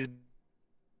always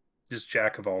Just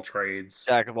jack of all trades.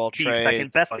 Jack of all be trades.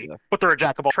 second best. But they're a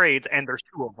jack of all trades, and there's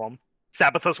two of them.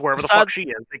 Sabbathus, wherever the Besides- fuck she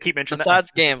is. They keep mentioning that.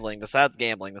 Besides gambling, the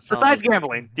song Besides is-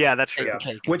 gambling. Yeah, that's true. Yeah,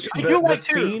 Okay. which I the, do the like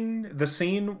too.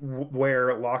 scene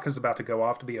where Locke is about to go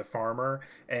off to be a farmer,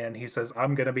 and he says,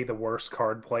 "I'm going to be the worst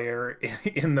card player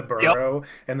in the borough,"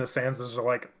 and the Sansas are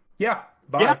like, "Yeah,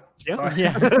 bye." Yeah. Bye.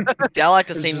 Yeah. See, I like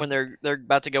the It's scene just- when they're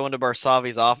about to go into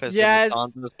Barsavi's office, Yes.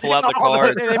 and the Sanzas pull out the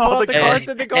cards. They pull out the And- cards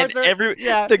and the guards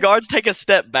are the guards take a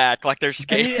step back, like they're And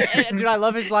scared. dude, I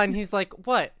love his line. He's like,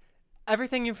 "What?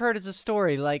 Everything you've heard is a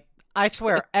story. I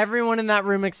swear, everyone in that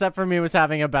room except for me was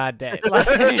having a bad day."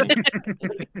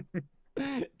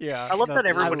 Yeah, I love that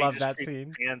everybody I love just that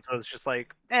treats scene. Sansa as just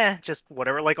just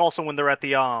whatever. Also when they're at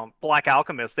the Black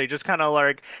Alchemist, they just kind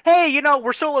of hey,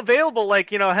 we're still available, and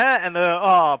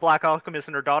the Black Alchemist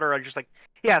and her daughter are just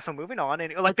yeah, so moving on,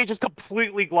 and they just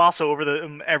completely gloss over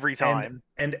them every time.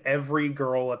 And every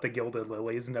girl at the Gilded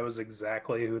Lilies knows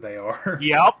exactly who they are.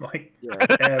 Yep.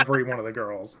 Every one of the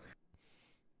girls.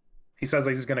 He says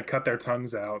he's going to cut their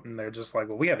tongues out, and they're just like,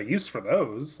 "Well, we have a use for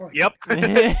those." Yep.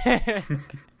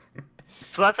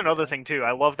 So that's another thing too.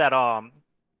 I love that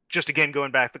just again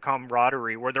going back to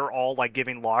camaraderie where they're all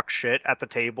giving Locke shit at the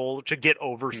table to get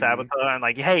over Sabbatha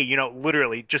and hey,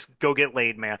 literally just go get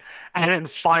laid, man. And then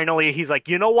finally he's like,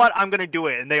 "You know what? I'm going to do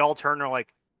it." And they all turn and are like,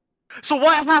 "So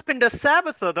what happened to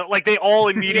Sabbatha?" They all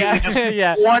immediately just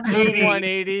 180.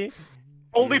 180.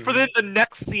 Only for then the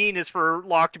next scene is for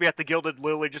Locke to be at the Gilded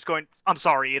Lily just going, "I'm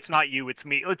sorry, it's not you, it's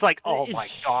me." It's oh my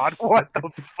god, what the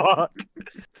fuck?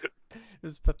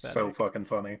 was pathetic. So fucking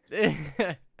funny.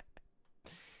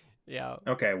 Yeah.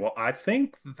 Okay, well, I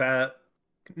think that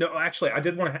no, actually, I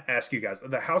did want to ask you guys.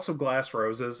 The House of Glass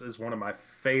Roses is one of my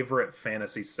favorite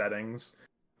fantasy settings.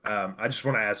 I just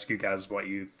want to ask you guys what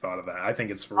you thought of that. I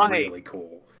think it's really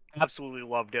cool. Absolutely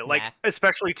loved it. Like, Yeah.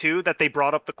 especially too that they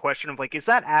brought up the question of like, is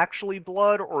that actually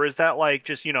blood or is that like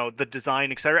just the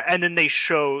design, etc. And then they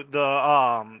show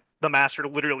the master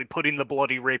literally putting the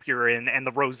bloody rapier in and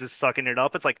the roses sucking it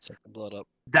up. It's like Suck the blood up.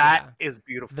 that Yeah. is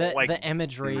beautiful. The Like the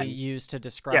imagery used to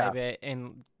describe it,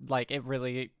 and like it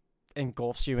really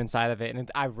engulfs you inside of it, and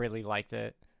I really liked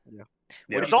it. Yeah,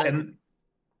 It's also- and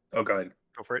oh, go ahead.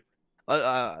 go for it.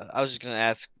 I was just gonna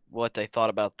ask what they thought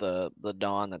about the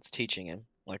Don that's teaching him,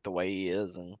 like the way he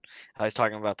is, and how he's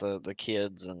talking about the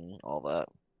kids and all that.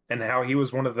 And how he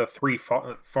was one of the three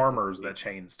farmers that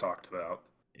Chains talked about.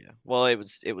 Yeah. Well, it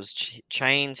was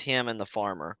Chains, him, and the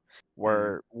farmer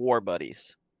were war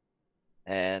buddies,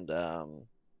 and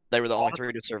they were the only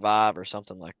three to survive or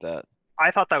something like that. I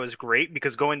thought that was great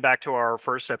because going back to our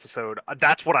first episode,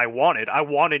 that's what I wanted. I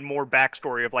wanted more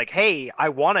backstory of like, hey, I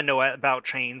want to know about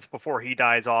Chains before he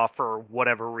dies off for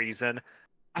whatever reason.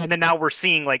 And then now we're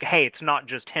seeing like, hey, it's not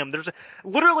just him. There's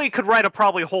literally could write a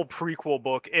probably whole prequel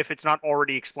book if it's not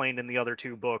already explained in the other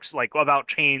two books, like about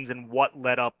Chains and what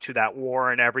led up to that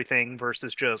war and everything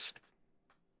versus just.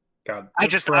 God, I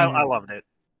loved it.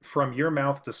 From your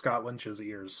mouth to Scott Lynch's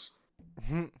ears.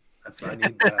 I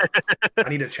need that. I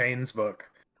need a Chains book.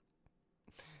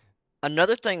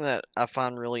 Another thing that I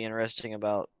find really interesting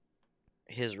about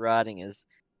his writing is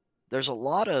there's a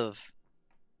lot of,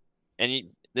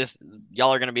 and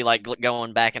y'all are gonna be like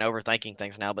going back and overthinking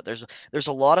things now, but there's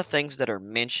a lot of things that are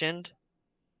mentioned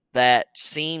that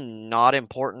seem not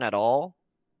important at all,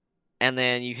 and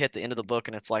then you hit the end of the book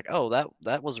and it's like, oh,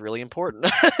 that was really important.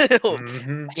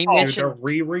 He mentioned the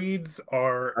rereads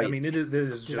are. I mean, it is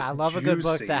Dude, just. I love juicy. a good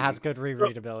book that has good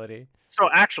rereadability. So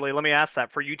actually, let me ask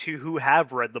that for you two who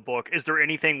have read the book. Is there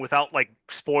anything without like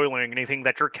spoiling anything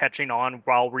that you're catching on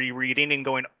while rereading and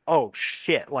going, "Oh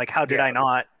shit! Like, how did I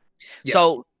not?" Yeah.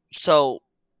 So,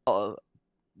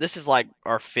 this is like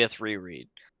our fifth reread.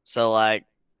 So like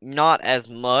not as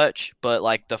much, but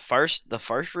like the first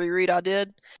reread I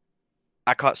did,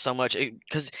 I caught so much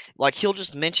because like he'll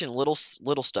just mention little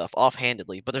stuff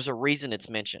offhandedly, but there's a reason it's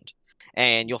mentioned,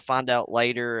 and you'll find out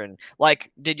later. And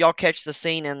like, did y'all catch the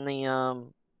scene in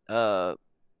the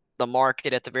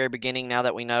market at the very beginning? Now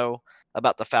that we know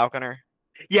about the falconer.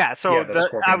 Yeah, so the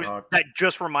Scorpion Hawk. that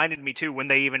just reminded me too when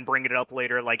they even bring it up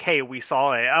later. Like, hey, we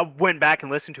saw it. I went back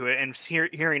and listened to it, and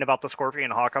hearing about the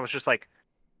Scorpion Hawk, I was just like,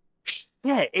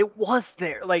 yeah, it was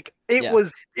there. Like, it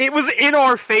was in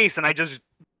our face, and I just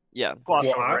glossed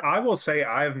over it. I will say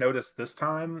I have noticed this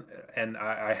time, and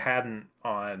I hadn't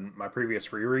on my previous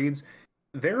rereads.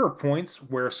 There are points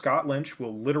where Scott Lynch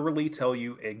will literally tell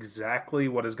you exactly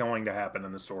what is going to happen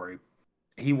in the story.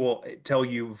 He will tell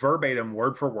you verbatim,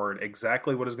 word for word,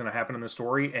 exactly what is going to happen in the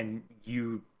story, and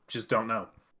you just don't know.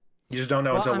 You just don't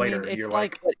know until later. It's You're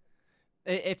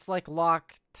it's like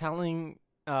Locke telling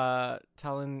the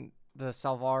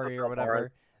Salvari or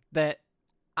whatever that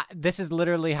this is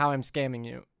literally how I'm scamming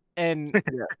you, and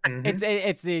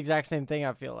it's the exact same thing.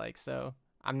 I feel like, so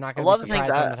I'm not gonna be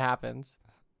surprised when it happens.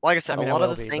 Like I said, I mean, a lot I of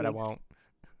will the be, things, but I won't.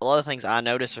 a lot of things I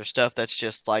notice are stuff that's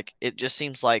just like it just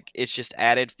seems like it's just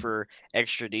added for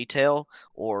extra detail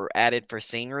or added for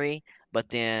scenery, but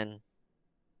then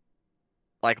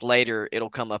like later it'll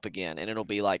come up again and it'll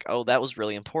be like, oh, that was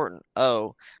really important.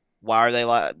 Oh, why are they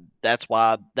like? That's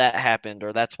why that happened,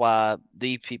 or that's why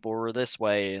these people were this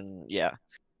way, and yeah.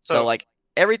 So like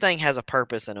everything has a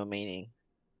purpose and a meaning.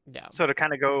 Yeah. So to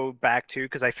kind of go back to,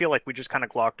 because I feel like we just kind of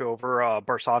glossed over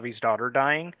Barsavi's daughter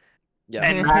dying. Yeah.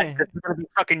 And Matt, this is going to be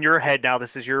stuck in your head now.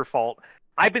 This is your fault.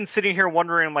 I've been sitting here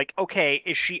wondering, like, okay,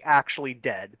 is she actually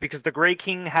dead? Because the Grey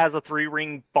King has a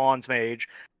 3-ring bonds mage.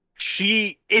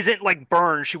 She isn't, like,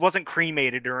 burned. She wasn't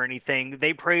cremated or anything.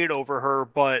 They prayed over her,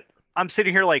 but I'm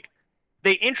sitting here like,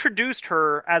 they introduced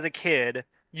her as a kid.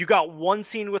 You got one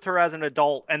scene with her as an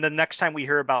adult, and the next time we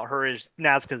hear about her is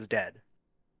Nazca's dead.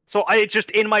 So it's just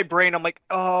in my brain, I'm like,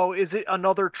 oh, is it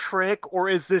another trick, or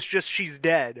is this just she's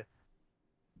dead?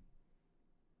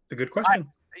 a good question.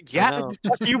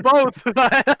 Fuck you both.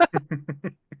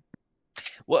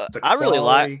 Well, It's a I really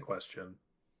quality question.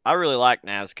 I really like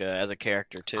Nazca as a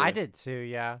character too. I did too.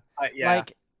 Yeah. Yeah.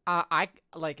 Like I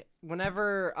like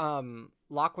whenever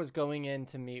Locke was going in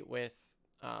to meet with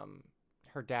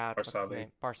her dad, what's his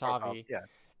name? Barsavi. Yeah.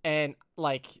 And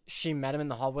like she met him in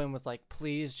the hallway and was like,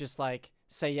 "Please just like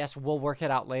say yes, we'll work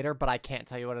it out later, but I can't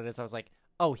tell you what it is." I was like,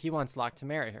 "Oh, he wants Locke to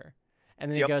marry her."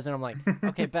 And then he goes in, I'm like,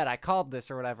 okay, bet I called this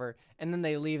or whatever. And then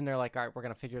they leave and they're like, all right, we're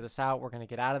going to figure this out. We're going to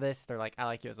get out of this. They're like, I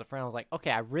like you as a friend. I was like,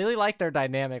 okay, I really like their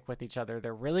dynamic with each other.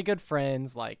 They're really good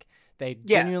friends. Like, they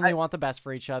genuinely want the best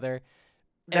for each other.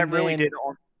 That And really then, did.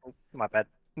 Oh, my bad.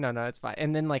 No, it's fine.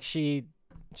 And then, like, she's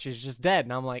just dead.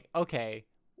 And I'm like, okay,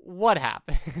 what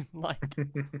happened? Like,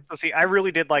 So see, I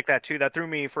really did like that too. That threw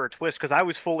me for a twist because I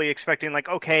was fully expecting like,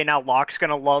 okay, now Locke's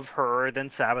gonna love her, then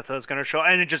Sabitha's gonna show,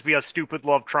 and it'd just be a stupid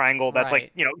love triangle. That's like,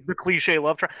 Right. you know, the cliche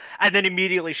love triangle. And then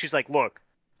immediately she's like, look,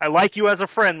 I like you as a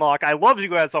friend, Locke. I love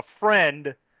you as a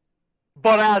friend,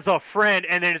 but as a friend.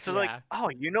 And then it's just like, Yeah. oh,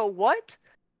 you know what?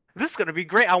 This is gonna be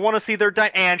great. I want to see their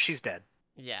and she's dead.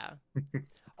 yeah.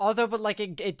 Although, but like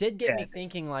it did get me Dead.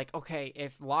 thinking, like, okay,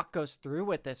 if Locke goes through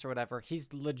with this or whatever,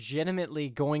 he's legitimately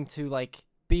going to like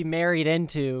be married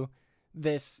into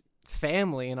this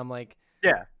family, and I'm like,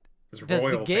 Yeah. His Does the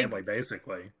royal gig- family,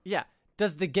 basically. yeah,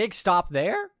 does the gig stop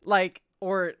there? Like,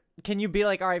 or can you be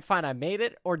like, all right, fine, I made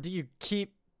it, or do you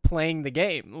keep playing the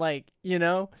game? Like, you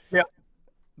know? Yeah.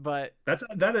 But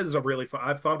That is a really fun.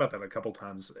 I've thought about that a couple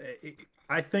times.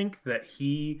 I think that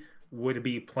he would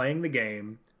be playing the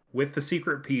game with the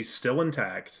secret piece still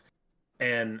intact,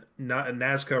 and not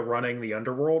Nazca running the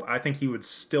underworld. I think he would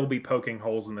still be poking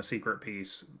holes in the secret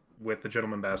piece with the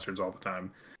Gentleman Bastards all the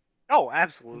time. Oh,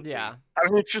 absolutely. yeah, I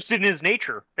mean, it's just in his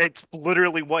nature. It's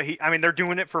literally what he. I mean, they're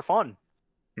doing it for fun.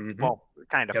 Mhm. Well,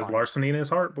 kind of He has fun. larceny in his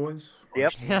heart, boys.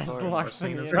 Yep. Yes,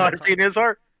 larceny in his Not seen his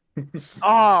heart.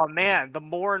 Oh man, the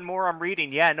more and more I'm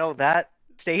reading, yeah, no, that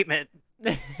statement.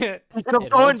 I'm It going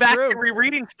holds back true. and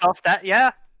rereading stuff. That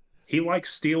yeah, He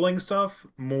likes stealing stuff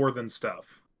more than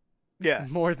stuff. yeah.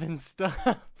 More than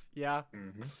stuff. Yeah.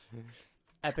 Mhm.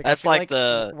 Epic. That's I feel like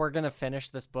the- we're gonna finish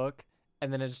this book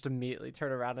and then just immediately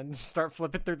turn around and start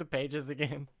flipping through the pages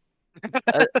again.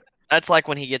 That's like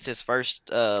when he gets his first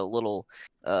little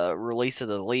release of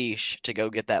the leash to go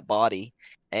get that body,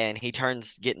 and he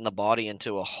turns getting the body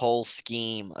into a whole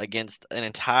scheme against an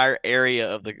entire area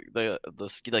of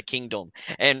the kingdom.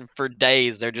 And for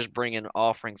days they're just bringing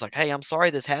offerings like, "Hey, I'm sorry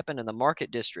this happened in the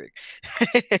market district,"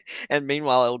 and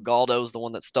meanwhile El Galdo's the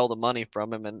one that stole the money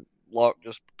from him, and Locke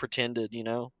just pretended,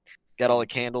 got all the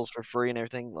candles for free and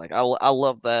everything. Like I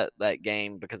love that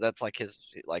game because that's like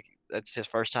that's his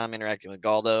first time interacting with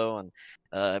Galdo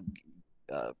and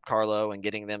Carlo and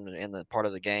getting them in the part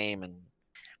of the game, and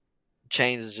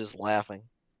Chains is just laughing.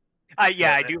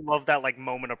 Yeah, I do love that like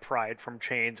moment of pride from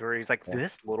Chains where he's like,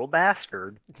 "This little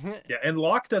bastard." Yeah, and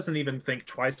Locke doesn't even think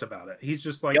twice about it. He's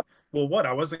just like, well, what?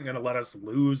 I wasn't going to let us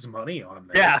lose money on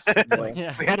this. Yeah. Like,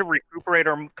 Yeah. We had to recuperate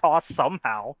our costs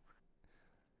somehow.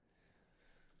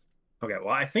 okay,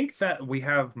 well, I think that we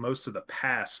have most of the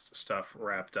past stuff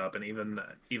wrapped up, and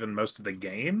even most of the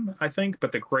game, I think.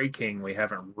 But the Grey King we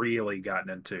haven't really gotten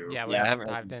into. Yeah, we Yeah, I haven't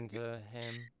haven't dived into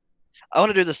him. I want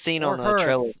to do the scene Or on her if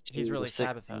Trellis. he's too, really the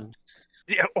sixth Sabitha. scene.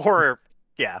 Yeah, or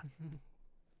yeah.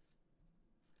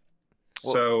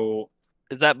 So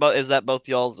Is that both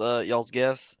y'all's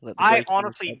guess? That the I Grey King is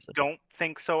honestly Sabitha? don't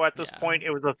think so at this Yeah. point.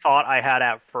 It was a thought I had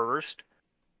at first.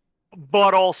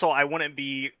 But also I wouldn't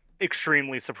be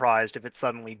extremely surprised if it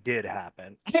suddenly did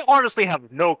happen. I honestly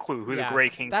have no clue who the Grey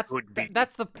King could be.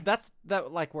 That's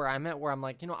like where I'm at, where I'm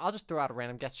like, I'll just throw out a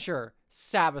random guess. Sure,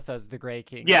 Sabitha's the Grey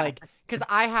King. Yeah. Like, because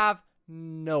I have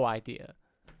no idea.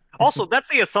 Also, that's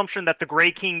the assumption that the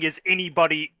Grey King is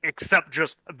anybody except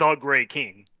just the Grey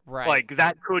King. Right. Like,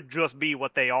 that could just be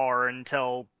what they are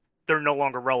until they're no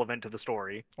longer relevant to the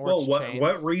story. Or well, it's what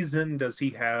Chains. reason does he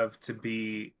have to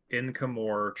be in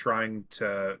Camor trying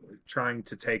to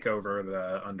take over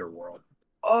the underworld?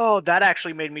 Oh, that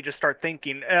actually made me just start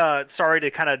thinking. Sorry to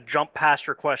kind of jump past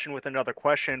your question with another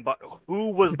question, but who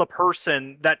was the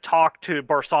person that talked to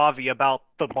Barsavi about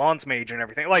the Bonds Mage and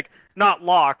everything? Like, not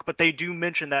Locke, but they do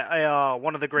mention that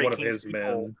one of the Grey One of King's his people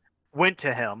men. went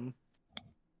to him.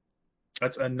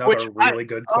 That's another really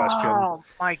good question. Oh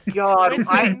my god!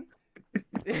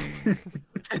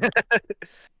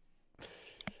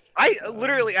 I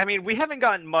literally, I mean, we haven't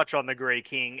gotten much on the Grey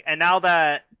King, and now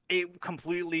that it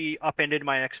completely upended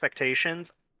my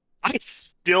expectations, I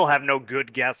still have no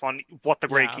good guess on what the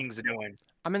Grey Yeah. King's doing.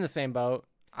 I'm in the same boat.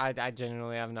 I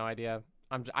genuinely have no idea.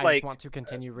 I just Like- want to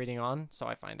continue reading on, so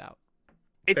I find out.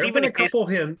 It's There have even been a a case. couple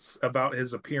hints about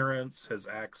his appearance, his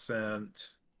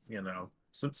accent,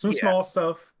 some Yeah. small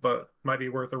stuff, but might be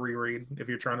worth a reread if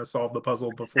you're trying to solve the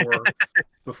puzzle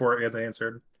before it gets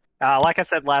answered. Like I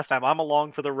said last time, I'm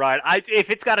along for the ride. If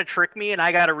it's got to trick me and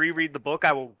I got to reread the book,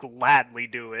 I will gladly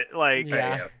do it. Like,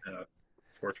 Yeah. Yeah,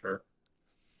 for sure.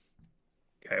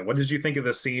 Okay, what did you think of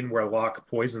the scene where Locke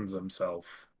poisons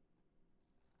himself?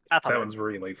 I thought That it- one's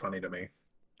really funny to me.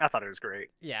 I thought it was great.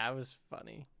 Yeah, it was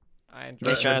funny. I enjoyed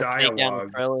He's The trying to sneak down the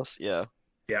dialogue. trellis. Yeah.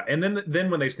 Yeah, and then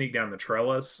when they sneak down the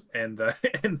trellis and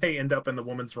and they end up in the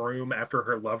woman's room after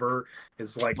her lover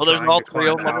is like Well, there's trying all to three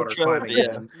of climb them on out the or trellis. climbing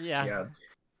Yeah. in. Yeah. Yeah,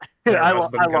 their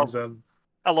husband comes in.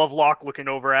 I love Locke looking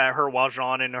over at her while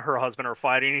Jean and her husband are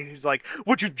fighting. He's like,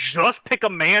 "Would you just pick a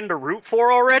man to root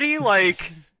for already?"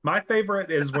 Like, My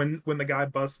favorite is when the guy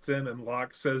busts in and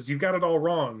Locke says, "You got it all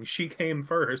wrong. She came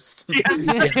first."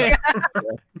 yeah.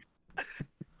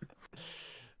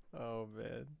 Oh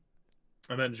man.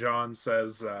 And then John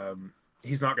says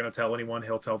he's not going to tell anyone.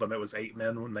 He'll tell them it was 8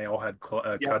 men when they all had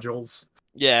cudgels.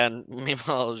 Yeah, and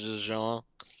meanwhile, it was just Jean.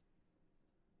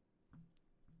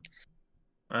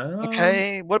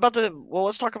 Okay, what about well,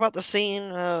 let's talk about the scene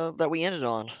that we ended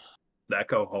on. The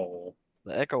echo hole.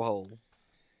 The echo hole.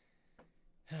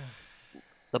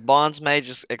 The bondsmaid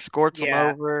just escorts them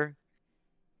over,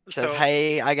 says,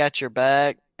 "Hey, I got your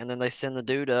back," and then they send the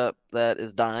dude up that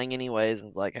is dying anyways, and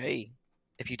it's like, "Hey,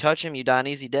 if you touch him, you die an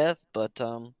easy death, but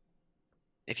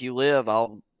if you live,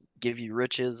 I'll give you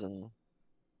riches." And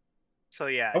So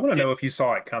yeah, I want to know if you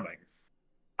saw it coming.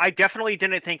 I definitely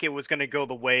didn't think it was going to go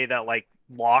the way that like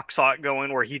Locke saw it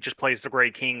going, where he just plays the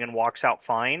Great King and walks out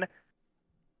fine.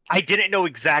 I didn't know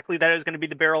exactly that it was going to be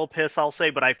the barrel of piss, I'll say,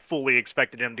 but I fully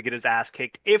expected him to get his ass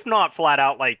kicked, if not flat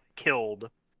out like killed.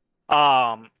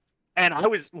 And I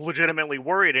was legitimately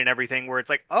worried and everything, where it's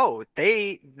like, oh,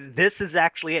 this is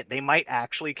actually it. They might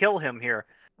actually kill him here.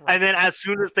 Right. And then as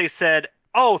soon as they said,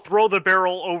 oh, throw the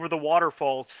barrel over the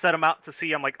waterfall, set him out to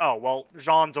sea, I'm like, oh, well,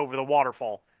 Jean's over the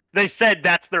waterfall. They said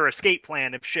that's their escape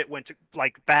plan if shit went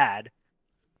like bad.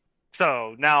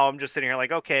 So now I'm just sitting here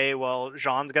like, okay, well,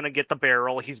 Jean's gonna get the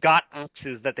barrel. He's got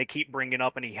axes that they keep bringing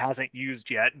up and he hasn't used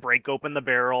yet. Break open the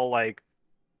barrel, like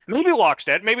maybe Locke's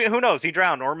dead. Maybe who knows? He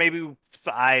drowned, or maybe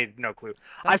I no clue.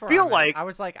 That's I where feel I'm at. like I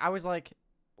was like,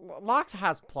 Locke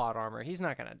has plot armor. He's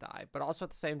not gonna die. But also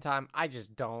at the same time, I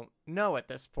just don't know at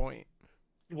this point.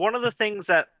 one of the things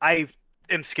that I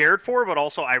am scared for, but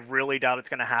also I really doubt it's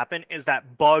going to happen, is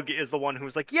that Bug is the one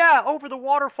who's like, yeah, over the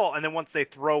waterfall. And then once they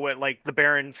throw it, like the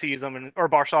Baron sees him, or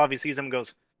Barsavi sees him and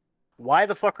goes, why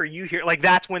the fuck are you here? Like,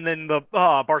 that's when then the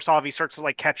Barsavi starts to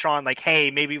like catch on, like,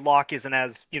 hey, maybe Locke isn't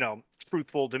as,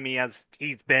 truthful to me as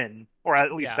he's been, or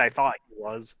at least Yeah. I thought he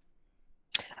was.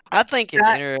 I think it's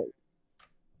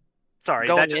Sorry,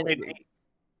 Going that just in- made me...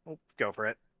 Go for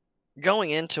it. going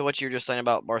into what you were just saying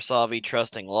about Barsavi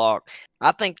trusting Locke.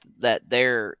 I think that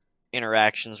their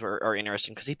interactions are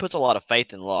interesting because he puts a lot of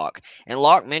faith in Locke, and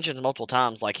Locke mentions multiple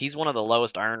times like he's one of the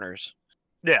lowest earners.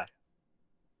 Yeah.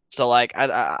 So like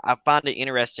I find it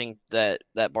interesting that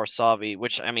Barsavi,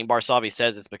 which I mean Barsavi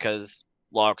says it's because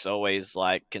Locke's always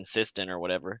like consistent or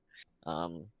whatever.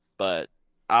 But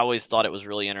I always thought it was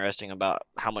really interesting about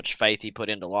how much faith he put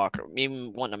into Locke,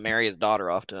 even wanting to marry his daughter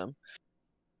off to him.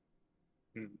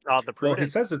 The Well, he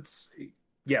prudence. says it's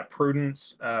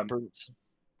prudence. Brutes.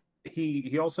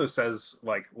 He also says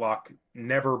like Locke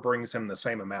never brings him the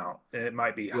same amount. It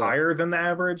might be higher than the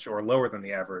average or lower than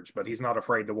the average, but he's not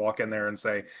afraid to walk in there and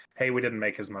say, "Hey, we didn't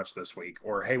make as much this week,"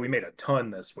 or "Hey, we made a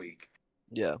ton this week."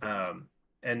 Yeah.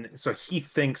 And so he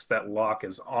thinks that Locke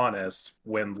is honest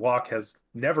when Locke has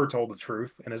never told the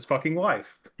truth in his fucking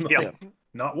life. Yeah.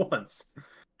 Not once.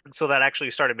 So that actually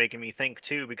started making me think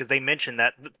too, because they mentioned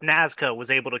that Nazca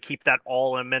was able to keep that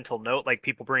all in a mental note, like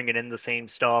people bringing in the same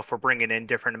stuff or bringing in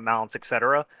different amounts,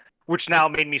 etc. Which now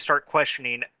made me start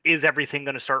questioning: is everything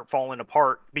going to start falling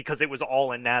apart because it was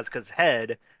all in Nazca's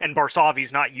head, and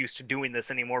Barsavi's not used to doing this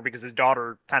anymore because his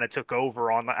daughter kind of took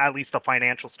over on at least the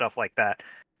financial stuff like that.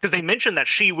 Because they mentioned that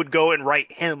she would go and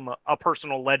write him a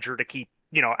personal ledger to keep,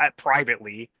 at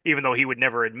privately, even though he would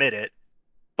never admit it.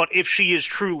 But if she is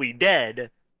truly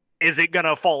dead, is it going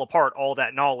to fall apart, all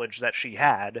that knowledge that she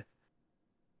had?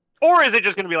 Or is it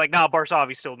just going to be like, nah,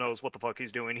 Barsavi still knows what the fuck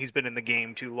he's doing. He's been in the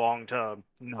game too long to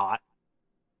not.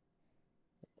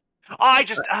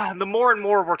 The more and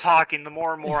more we're talking, the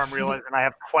more and more I'm realizing I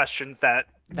have questions that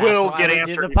will why get we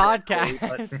answered. do the eventually,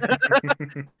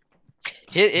 podcast.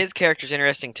 His character's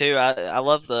interesting too. I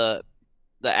love the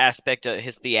aspect of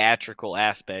his theatrical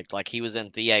aspect, like he was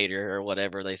in theater or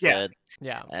whatever they said.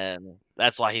 Yeah. And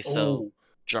that's why he's so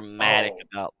dramatic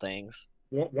about things.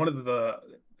 One of the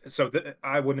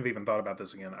I wouldn't have even thought about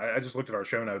this again. I just looked at our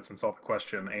show notes and saw the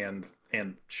question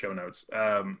and show notes.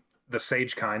 The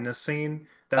sage kindness scene.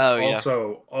 That's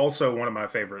also one of my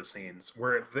favorite scenes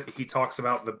where he talks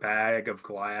about the bag of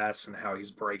glass and how he's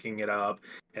breaking it up,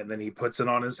 and then he puts it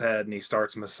on his head and he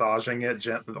starts massaging it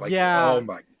gently. Like, Yeah, oh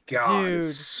my god, dude.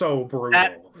 it's so brutal.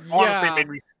 That honestly Yeah. made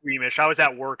me squeamish. I was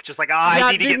at work, just like,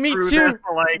 I need to get me through too. this.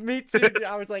 Like, Me too. Dude.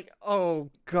 I was like, oh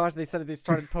gosh, they said they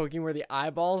started poking where the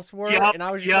eyeballs were, Yup, and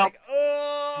I was just yup. like,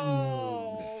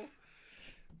 oh.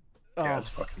 Yeah, Oh, it's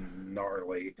fucking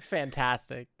gnarly.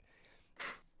 fantastic.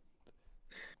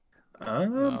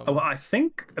 Well, I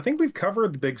think we've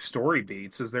covered the big story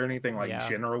beats. Is there anything like Yeah.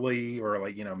 generally or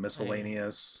like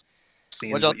miscellaneous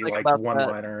scenes What'd y'all that you think liked, about that?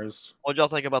 one-liners? What'd y'all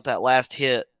think about that last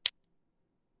hit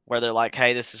where they're like,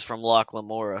 "Hey, this is from Locke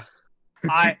Lamora"?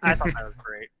 I thought that was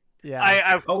great. Yeah.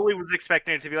 I fully was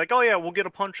expecting it to be like, oh yeah, we'll get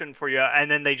a punch in for you, and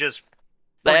then they just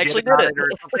They forget actually about did it. or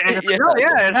something. And it's like, Yeah. oh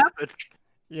yeah, it happened.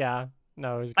 Yeah.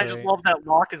 No, it was I great. just love that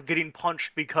Locke is getting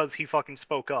punched because he fucking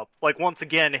spoke up. Like, once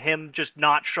again, him just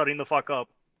not shutting the fuck up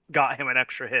got him an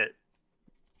extra hit.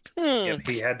 Yeah,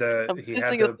 he had to. I'm He had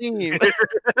sensing a to. theme.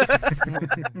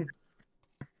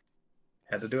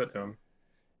 Had to do it to him.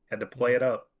 Had to play it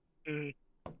up, Mhm.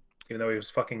 even though he was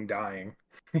fucking dying.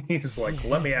 He's like,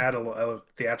 let me add a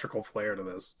theatrical flair to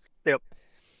this. Yep.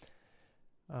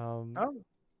 Well,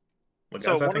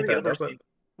 So guys, I one of think the that other does it. scenes,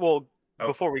 well, Oh.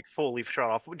 before we fully shut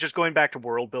off, just going back to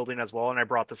world building as well, and I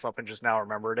brought this up and just now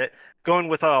remembered it. Going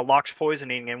with Locke's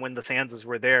poisoning and when the Sanses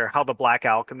were there, how the Black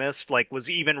Alchemist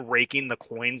was even raking the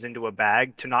coins into a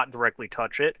bag to not directly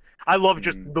touch it. I love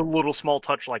just the little small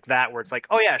touch like that where it's like,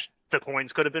 oh yeah, the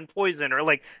coins could have been poisoned, or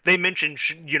like they mentioned,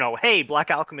 hey,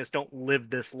 Black Alchemists don't live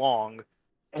this long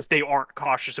if they aren't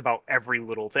cautious about every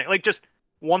little thing. Like, just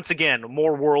once again,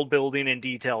 more world building and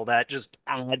detail that just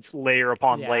adds layer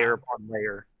upon layer upon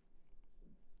layer.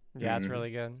 Yeah, it's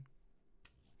really good.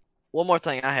 One more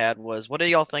thing I had was, what do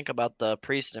y'all think about the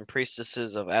priests and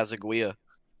priestesses of Azaguia?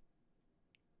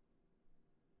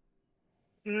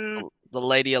 Mm, The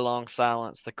lady along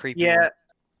silence, the creepy yeah,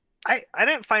 one. I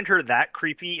didn't find her that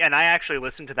creepy, and I actually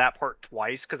listened to that part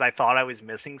twice because I thought I was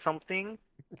missing something.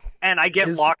 And I get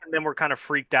Locke and them were kind of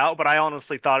freaked out, but I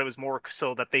honestly thought it was more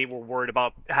so that they were worried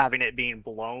about having it being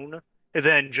blown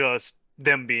than just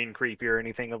them being creepy or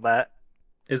anything of that.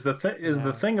 Is the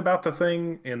thing about the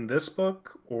thing in this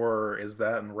book, or is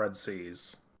that in Red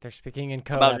Seas? They're speaking in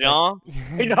code. About John?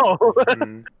 I know.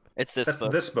 It's this That's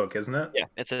book. this book, isn't it? Yeah,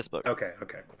 it's this book. Okay.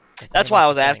 That's why I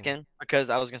was asking, because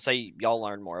I was gonna say y'all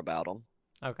learn more about them.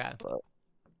 Okay. But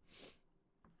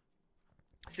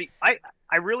See, I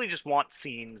really just want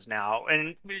scenes now,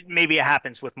 and maybe it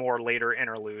happens with more later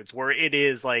interludes where it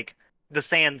is like the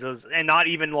Sansas and not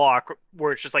even Locke,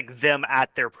 where it's just like them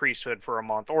at their priesthood for a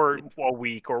month or a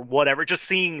week or whatever. Just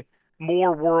seeing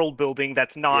more world building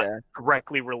that's not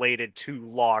directly related to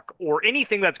Locke or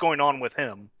anything that's going on with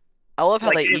him. I love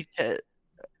how they each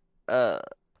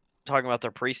talking about their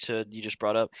priesthood you just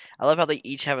brought up. I love how they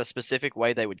each have a specific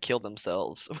way they would kill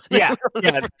themselves. Yeah.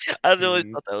 I always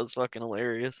thought that was fucking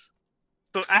hilarious.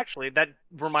 So actually, that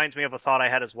reminds me of a thought I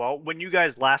had as well. When you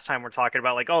guys last time were talking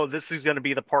about like, oh, this is going to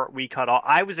be the part we cut off,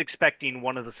 I was expecting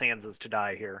one of the Sansas to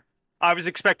die here. I was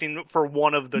expecting for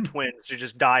one of the twins to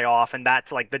just die off, and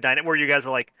that's like the dynamic where you guys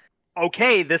are like,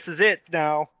 okay, this is it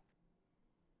now.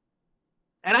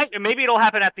 And maybe it'll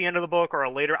happen at the end of the book or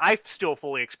later. I still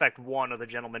fully expect one of the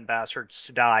Gentleman Bastards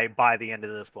to die by the end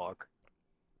of this book.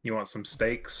 You want some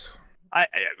stakes? I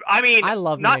mean, I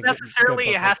love not me a necessarily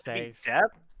good it book has with to be stakes.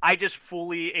 death. I just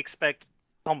fully expect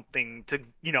something to,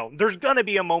 there's gonna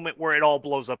be a moment where it all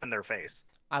blows up in their face.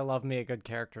 I love me a good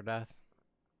character death.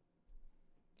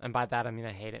 And by that I mean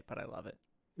I hate it, but I love it.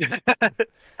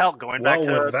 Hell, going back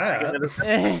to with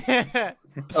that.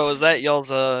 Oh, is that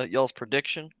y'all's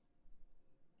prediction?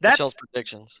 That's y'all's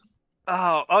predictions.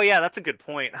 Oh yeah, that's a good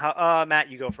point. Matt,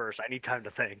 you go first. I need time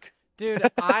to think. Dude,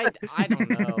 I don't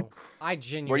know. I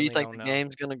genuinely Where do you think don't the know.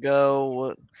 game's gonna go?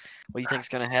 What do you think's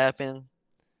gonna happen?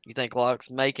 You think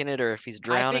Locke's making it, or if he's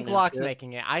drowning? I think Locke's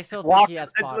making it. I still Locke, think he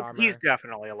has plot armor. He's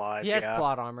definitely alive. He has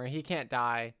plot armor. He can't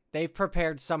die. They've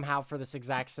prepared somehow for this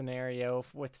exact scenario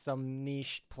with some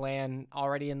niche plan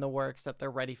already in the works that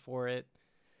they're ready for it.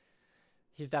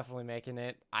 He's definitely making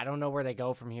it. I don't know where they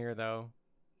go from here, though.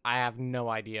 I have no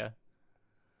idea.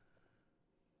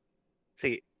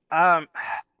 See,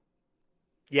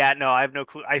 yeah, no, I have no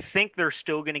clue. I think they're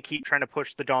still going to keep trying to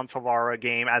push the Don Salvara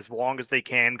game as long as they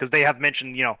can, because they have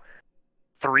mentioned,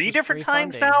 three Just different free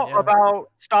times funding, now yeah. about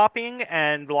stopping,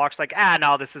 and Locke's like,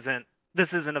 no, this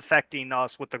isn't affecting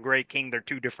us with the Great King. They're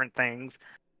two different things.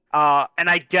 And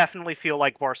I definitely feel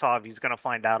like Varsavi's going to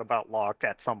find out about Locke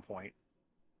at some point.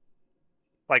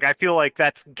 Like, I feel like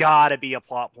that's got to be a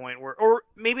plot point where, or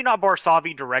maybe not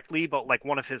Varsavi directly, but like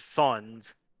one of his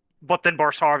sons. But then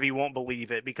Varsavi won't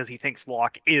believe it because he thinks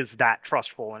Locke is that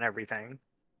trustful and everything.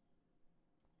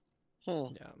 Yeah.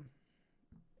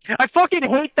 I fucking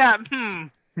hate that.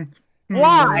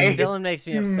 Why? Dylan makes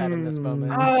me upset in this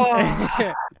moment.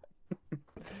 Oh.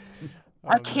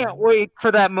 I can't wait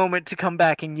for that moment to come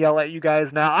back and yell at you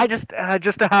guys now. I just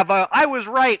to have a I was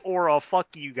right or a fuck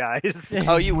you guys.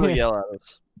 Oh, you will yell at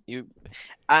us.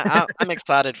 I'm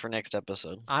excited for next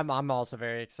episode. I'm also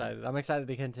very excited. I'm excited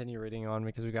to continue reading on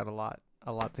because we got a lot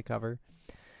to cover.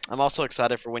 I'm also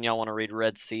excited for when y'all want to read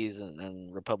Red Seas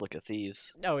and Republic of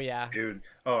Thieves. Oh yeah, Dude.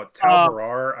 Oh, Tal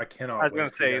Varar. I cannot wait for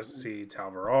you guys to say- see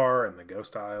Tal Varar and the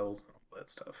Ghost Isles and all that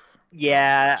stuff.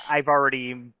 Yeah, I've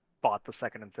already bought the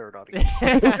second and third audio.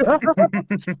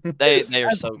 They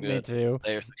are so good. me too.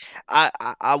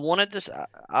 I wanted this.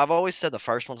 I've always said the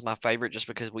first one's my favorite just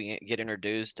because we get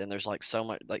introduced and there's like so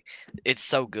much like it's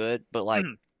so good. But like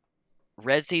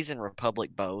Red Seas and Republic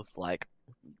both like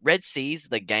Red Seas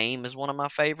the game is one of my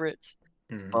favorites,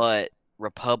 but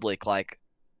Republic like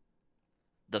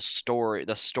the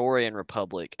story in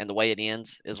Republic and the way it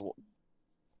ends is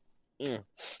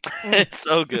it's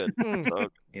so good.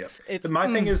 So yeah.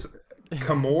 My thing is,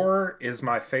 Camor is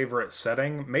my favorite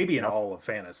setting, maybe in all of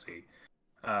fantasy.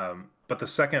 But the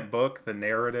second book, the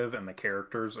narrative and the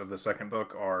characters of the second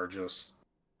book are just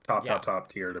top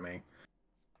tier to me.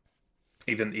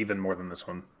 Even more than this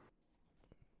one.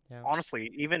 Yeah.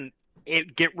 Honestly, even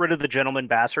get rid of the Gentleman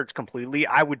Bastards completely,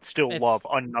 I would still love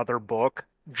another book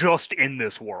just in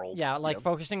this world. Yeah, like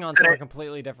focusing on something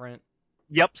completely different.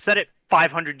 Yep, set it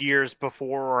 500 years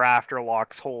before or after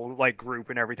Locke's whole like group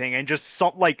and everything, and just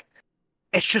some like,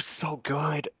 it's just so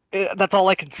good. That's all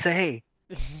I can say.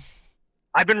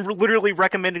 I've been literally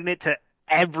recommending it to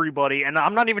everybody, and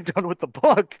I'm not even done with the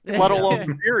book, let alone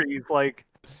the series. Like,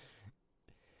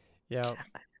 yeah,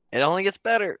 it only gets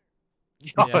better.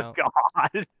 Oh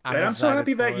God! I'm so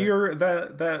happy that you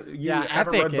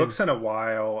haven't read books in a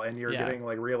while, and you're getting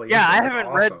like really. Yeah, I haven't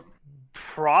read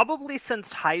probably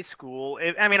since high school.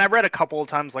 I mean, I read a couple of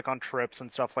times like on trips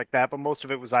and stuff like that, but most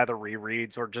of it was either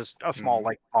rereads or just a small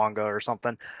like manga or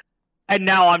something. And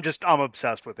now I'm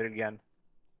obsessed with it again.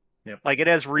 Yep. Like it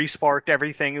has resparked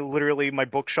everything. Literally, my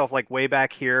bookshelf like way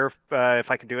back here, if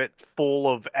I can do it,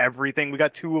 full of everything. We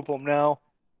got 2 of them now,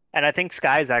 and I think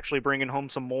Sky's actually bringing home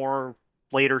some more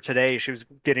later today. She was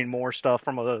getting more stuff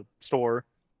from a store.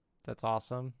 That's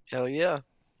awesome. Hell yeah!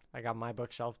 I got my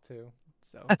bookshelf too.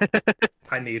 So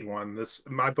I need one.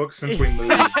 My books since we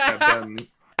moved have been.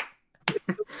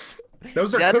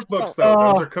 Those are cookbooks,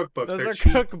 though. Those are cookbooks. They're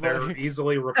cheap. Cookbooks. They're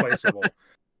easily replaceable.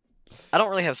 I don't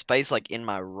really have space like in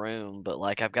my room, but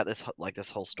like I've got this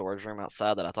whole storage room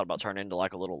outside that I thought about turning into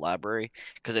like a little library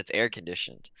because it's air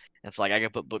conditioned. It's like I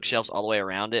can put bookshelves all the way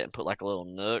around it and put like a little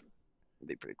nook. It'd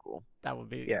be pretty cool. That would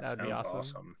be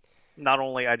awesome. Not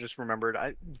only I just remembered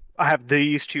I have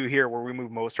these 2 here where we move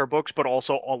most of our books, but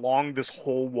also along this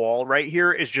whole wall right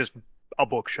here is just a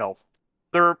bookshelf.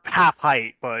 They're half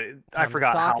height, but I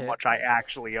forgot how much I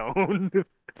actually own.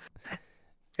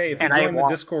 Hey, if you join the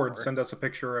Discord, send us a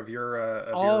picture of your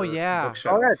bookshelf. Oh yeah,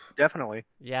 definitely.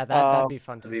 Yeah, that'd be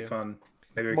fun to do. That'd be fun.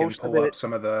 Maybe we can pull up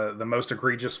some of the most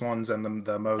egregious ones and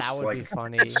the most that would like be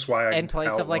funny. swag. In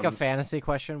place of like ones. a fantasy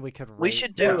question, we could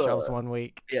do bookshelves one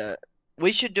week. Yeah.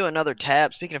 We should do another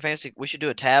tab. Speaking of fantasy, we should do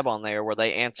a tab on there where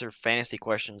they answer fantasy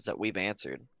questions that we've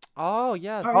answered. Oh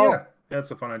yeah. Yeah.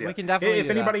 That's a fun idea. We can definitely If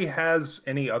anybody has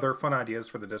any other fun ideas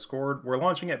for the Discord, we're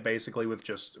launching it basically with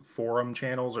just forum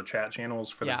channels or chat channels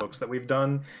for the books that we've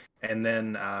done. And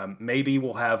then maybe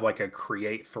we'll have like a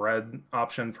create thread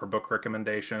option for book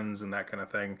recommendations and that kind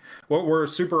of thing. We're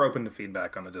super open to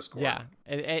feedback on the Discord. Yeah.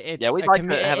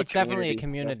 It's definitely a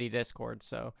community Discord,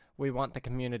 so we want the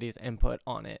community's input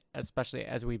on it, especially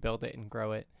as we build it and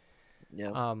grow it.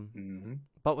 Yeah.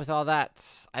 But with all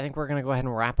that, I think we're going to go ahead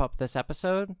and wrap up this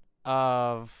episode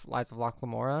of Lies of Locke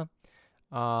Lamora.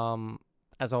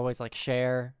 As always,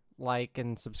 share, like,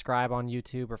 and subscribe on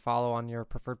YouTube or follow on your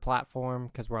preferred platform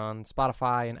because we're on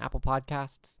Spotify and Apple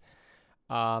Podcasts.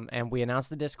 And we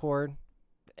announced the Discord.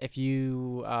 If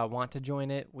you want to join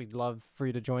it, we'd love for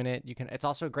you to join it. It's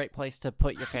also a great place to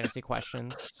put your fantasy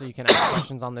questions, so you can ask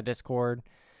questions on the Discord,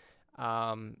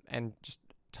 and just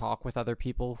talk with other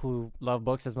people who love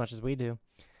books as much as we do.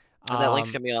 And that link's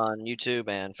gonna be on YouTube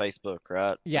and Facebook,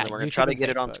 right? Yeah, and we're gonna try to get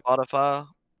it on Spotify.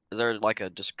 Is there a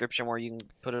description where you can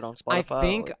put it on Spotify? I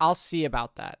think I'll see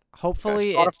about that.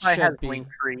 Hopefully, Spotify it should has be link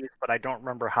trees, but I don't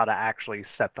remember how to actually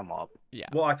set them up. Yeah.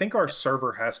 Well, I think our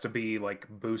server has to be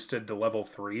boosted to level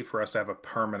 3 for us to have a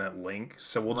permanent link.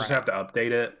 So we'll just have to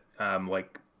update it,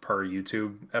 per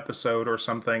YouTube episode or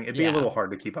something. It'd be a little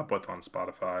hard to keep up with on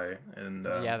Spotify, and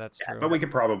yeah, that's true. But we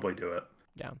could probably do it.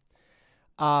 Yeah.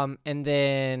 And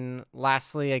then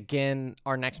lastly, again,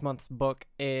 our next month's book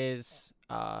is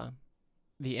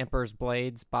The Emperor's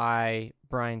Blades by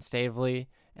Brian Stavely.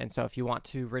 And so if you want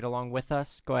to read along with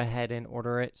us, go ahead and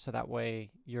order it so that way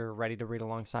you're ready to read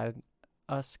alongside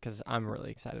us, because I'm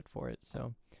really excited for it.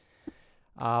 So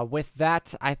with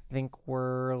that, I think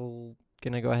we're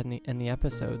going to go ahead and end the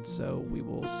episode. So we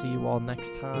will see you all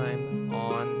next time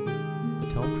on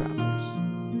The Tome Travelers.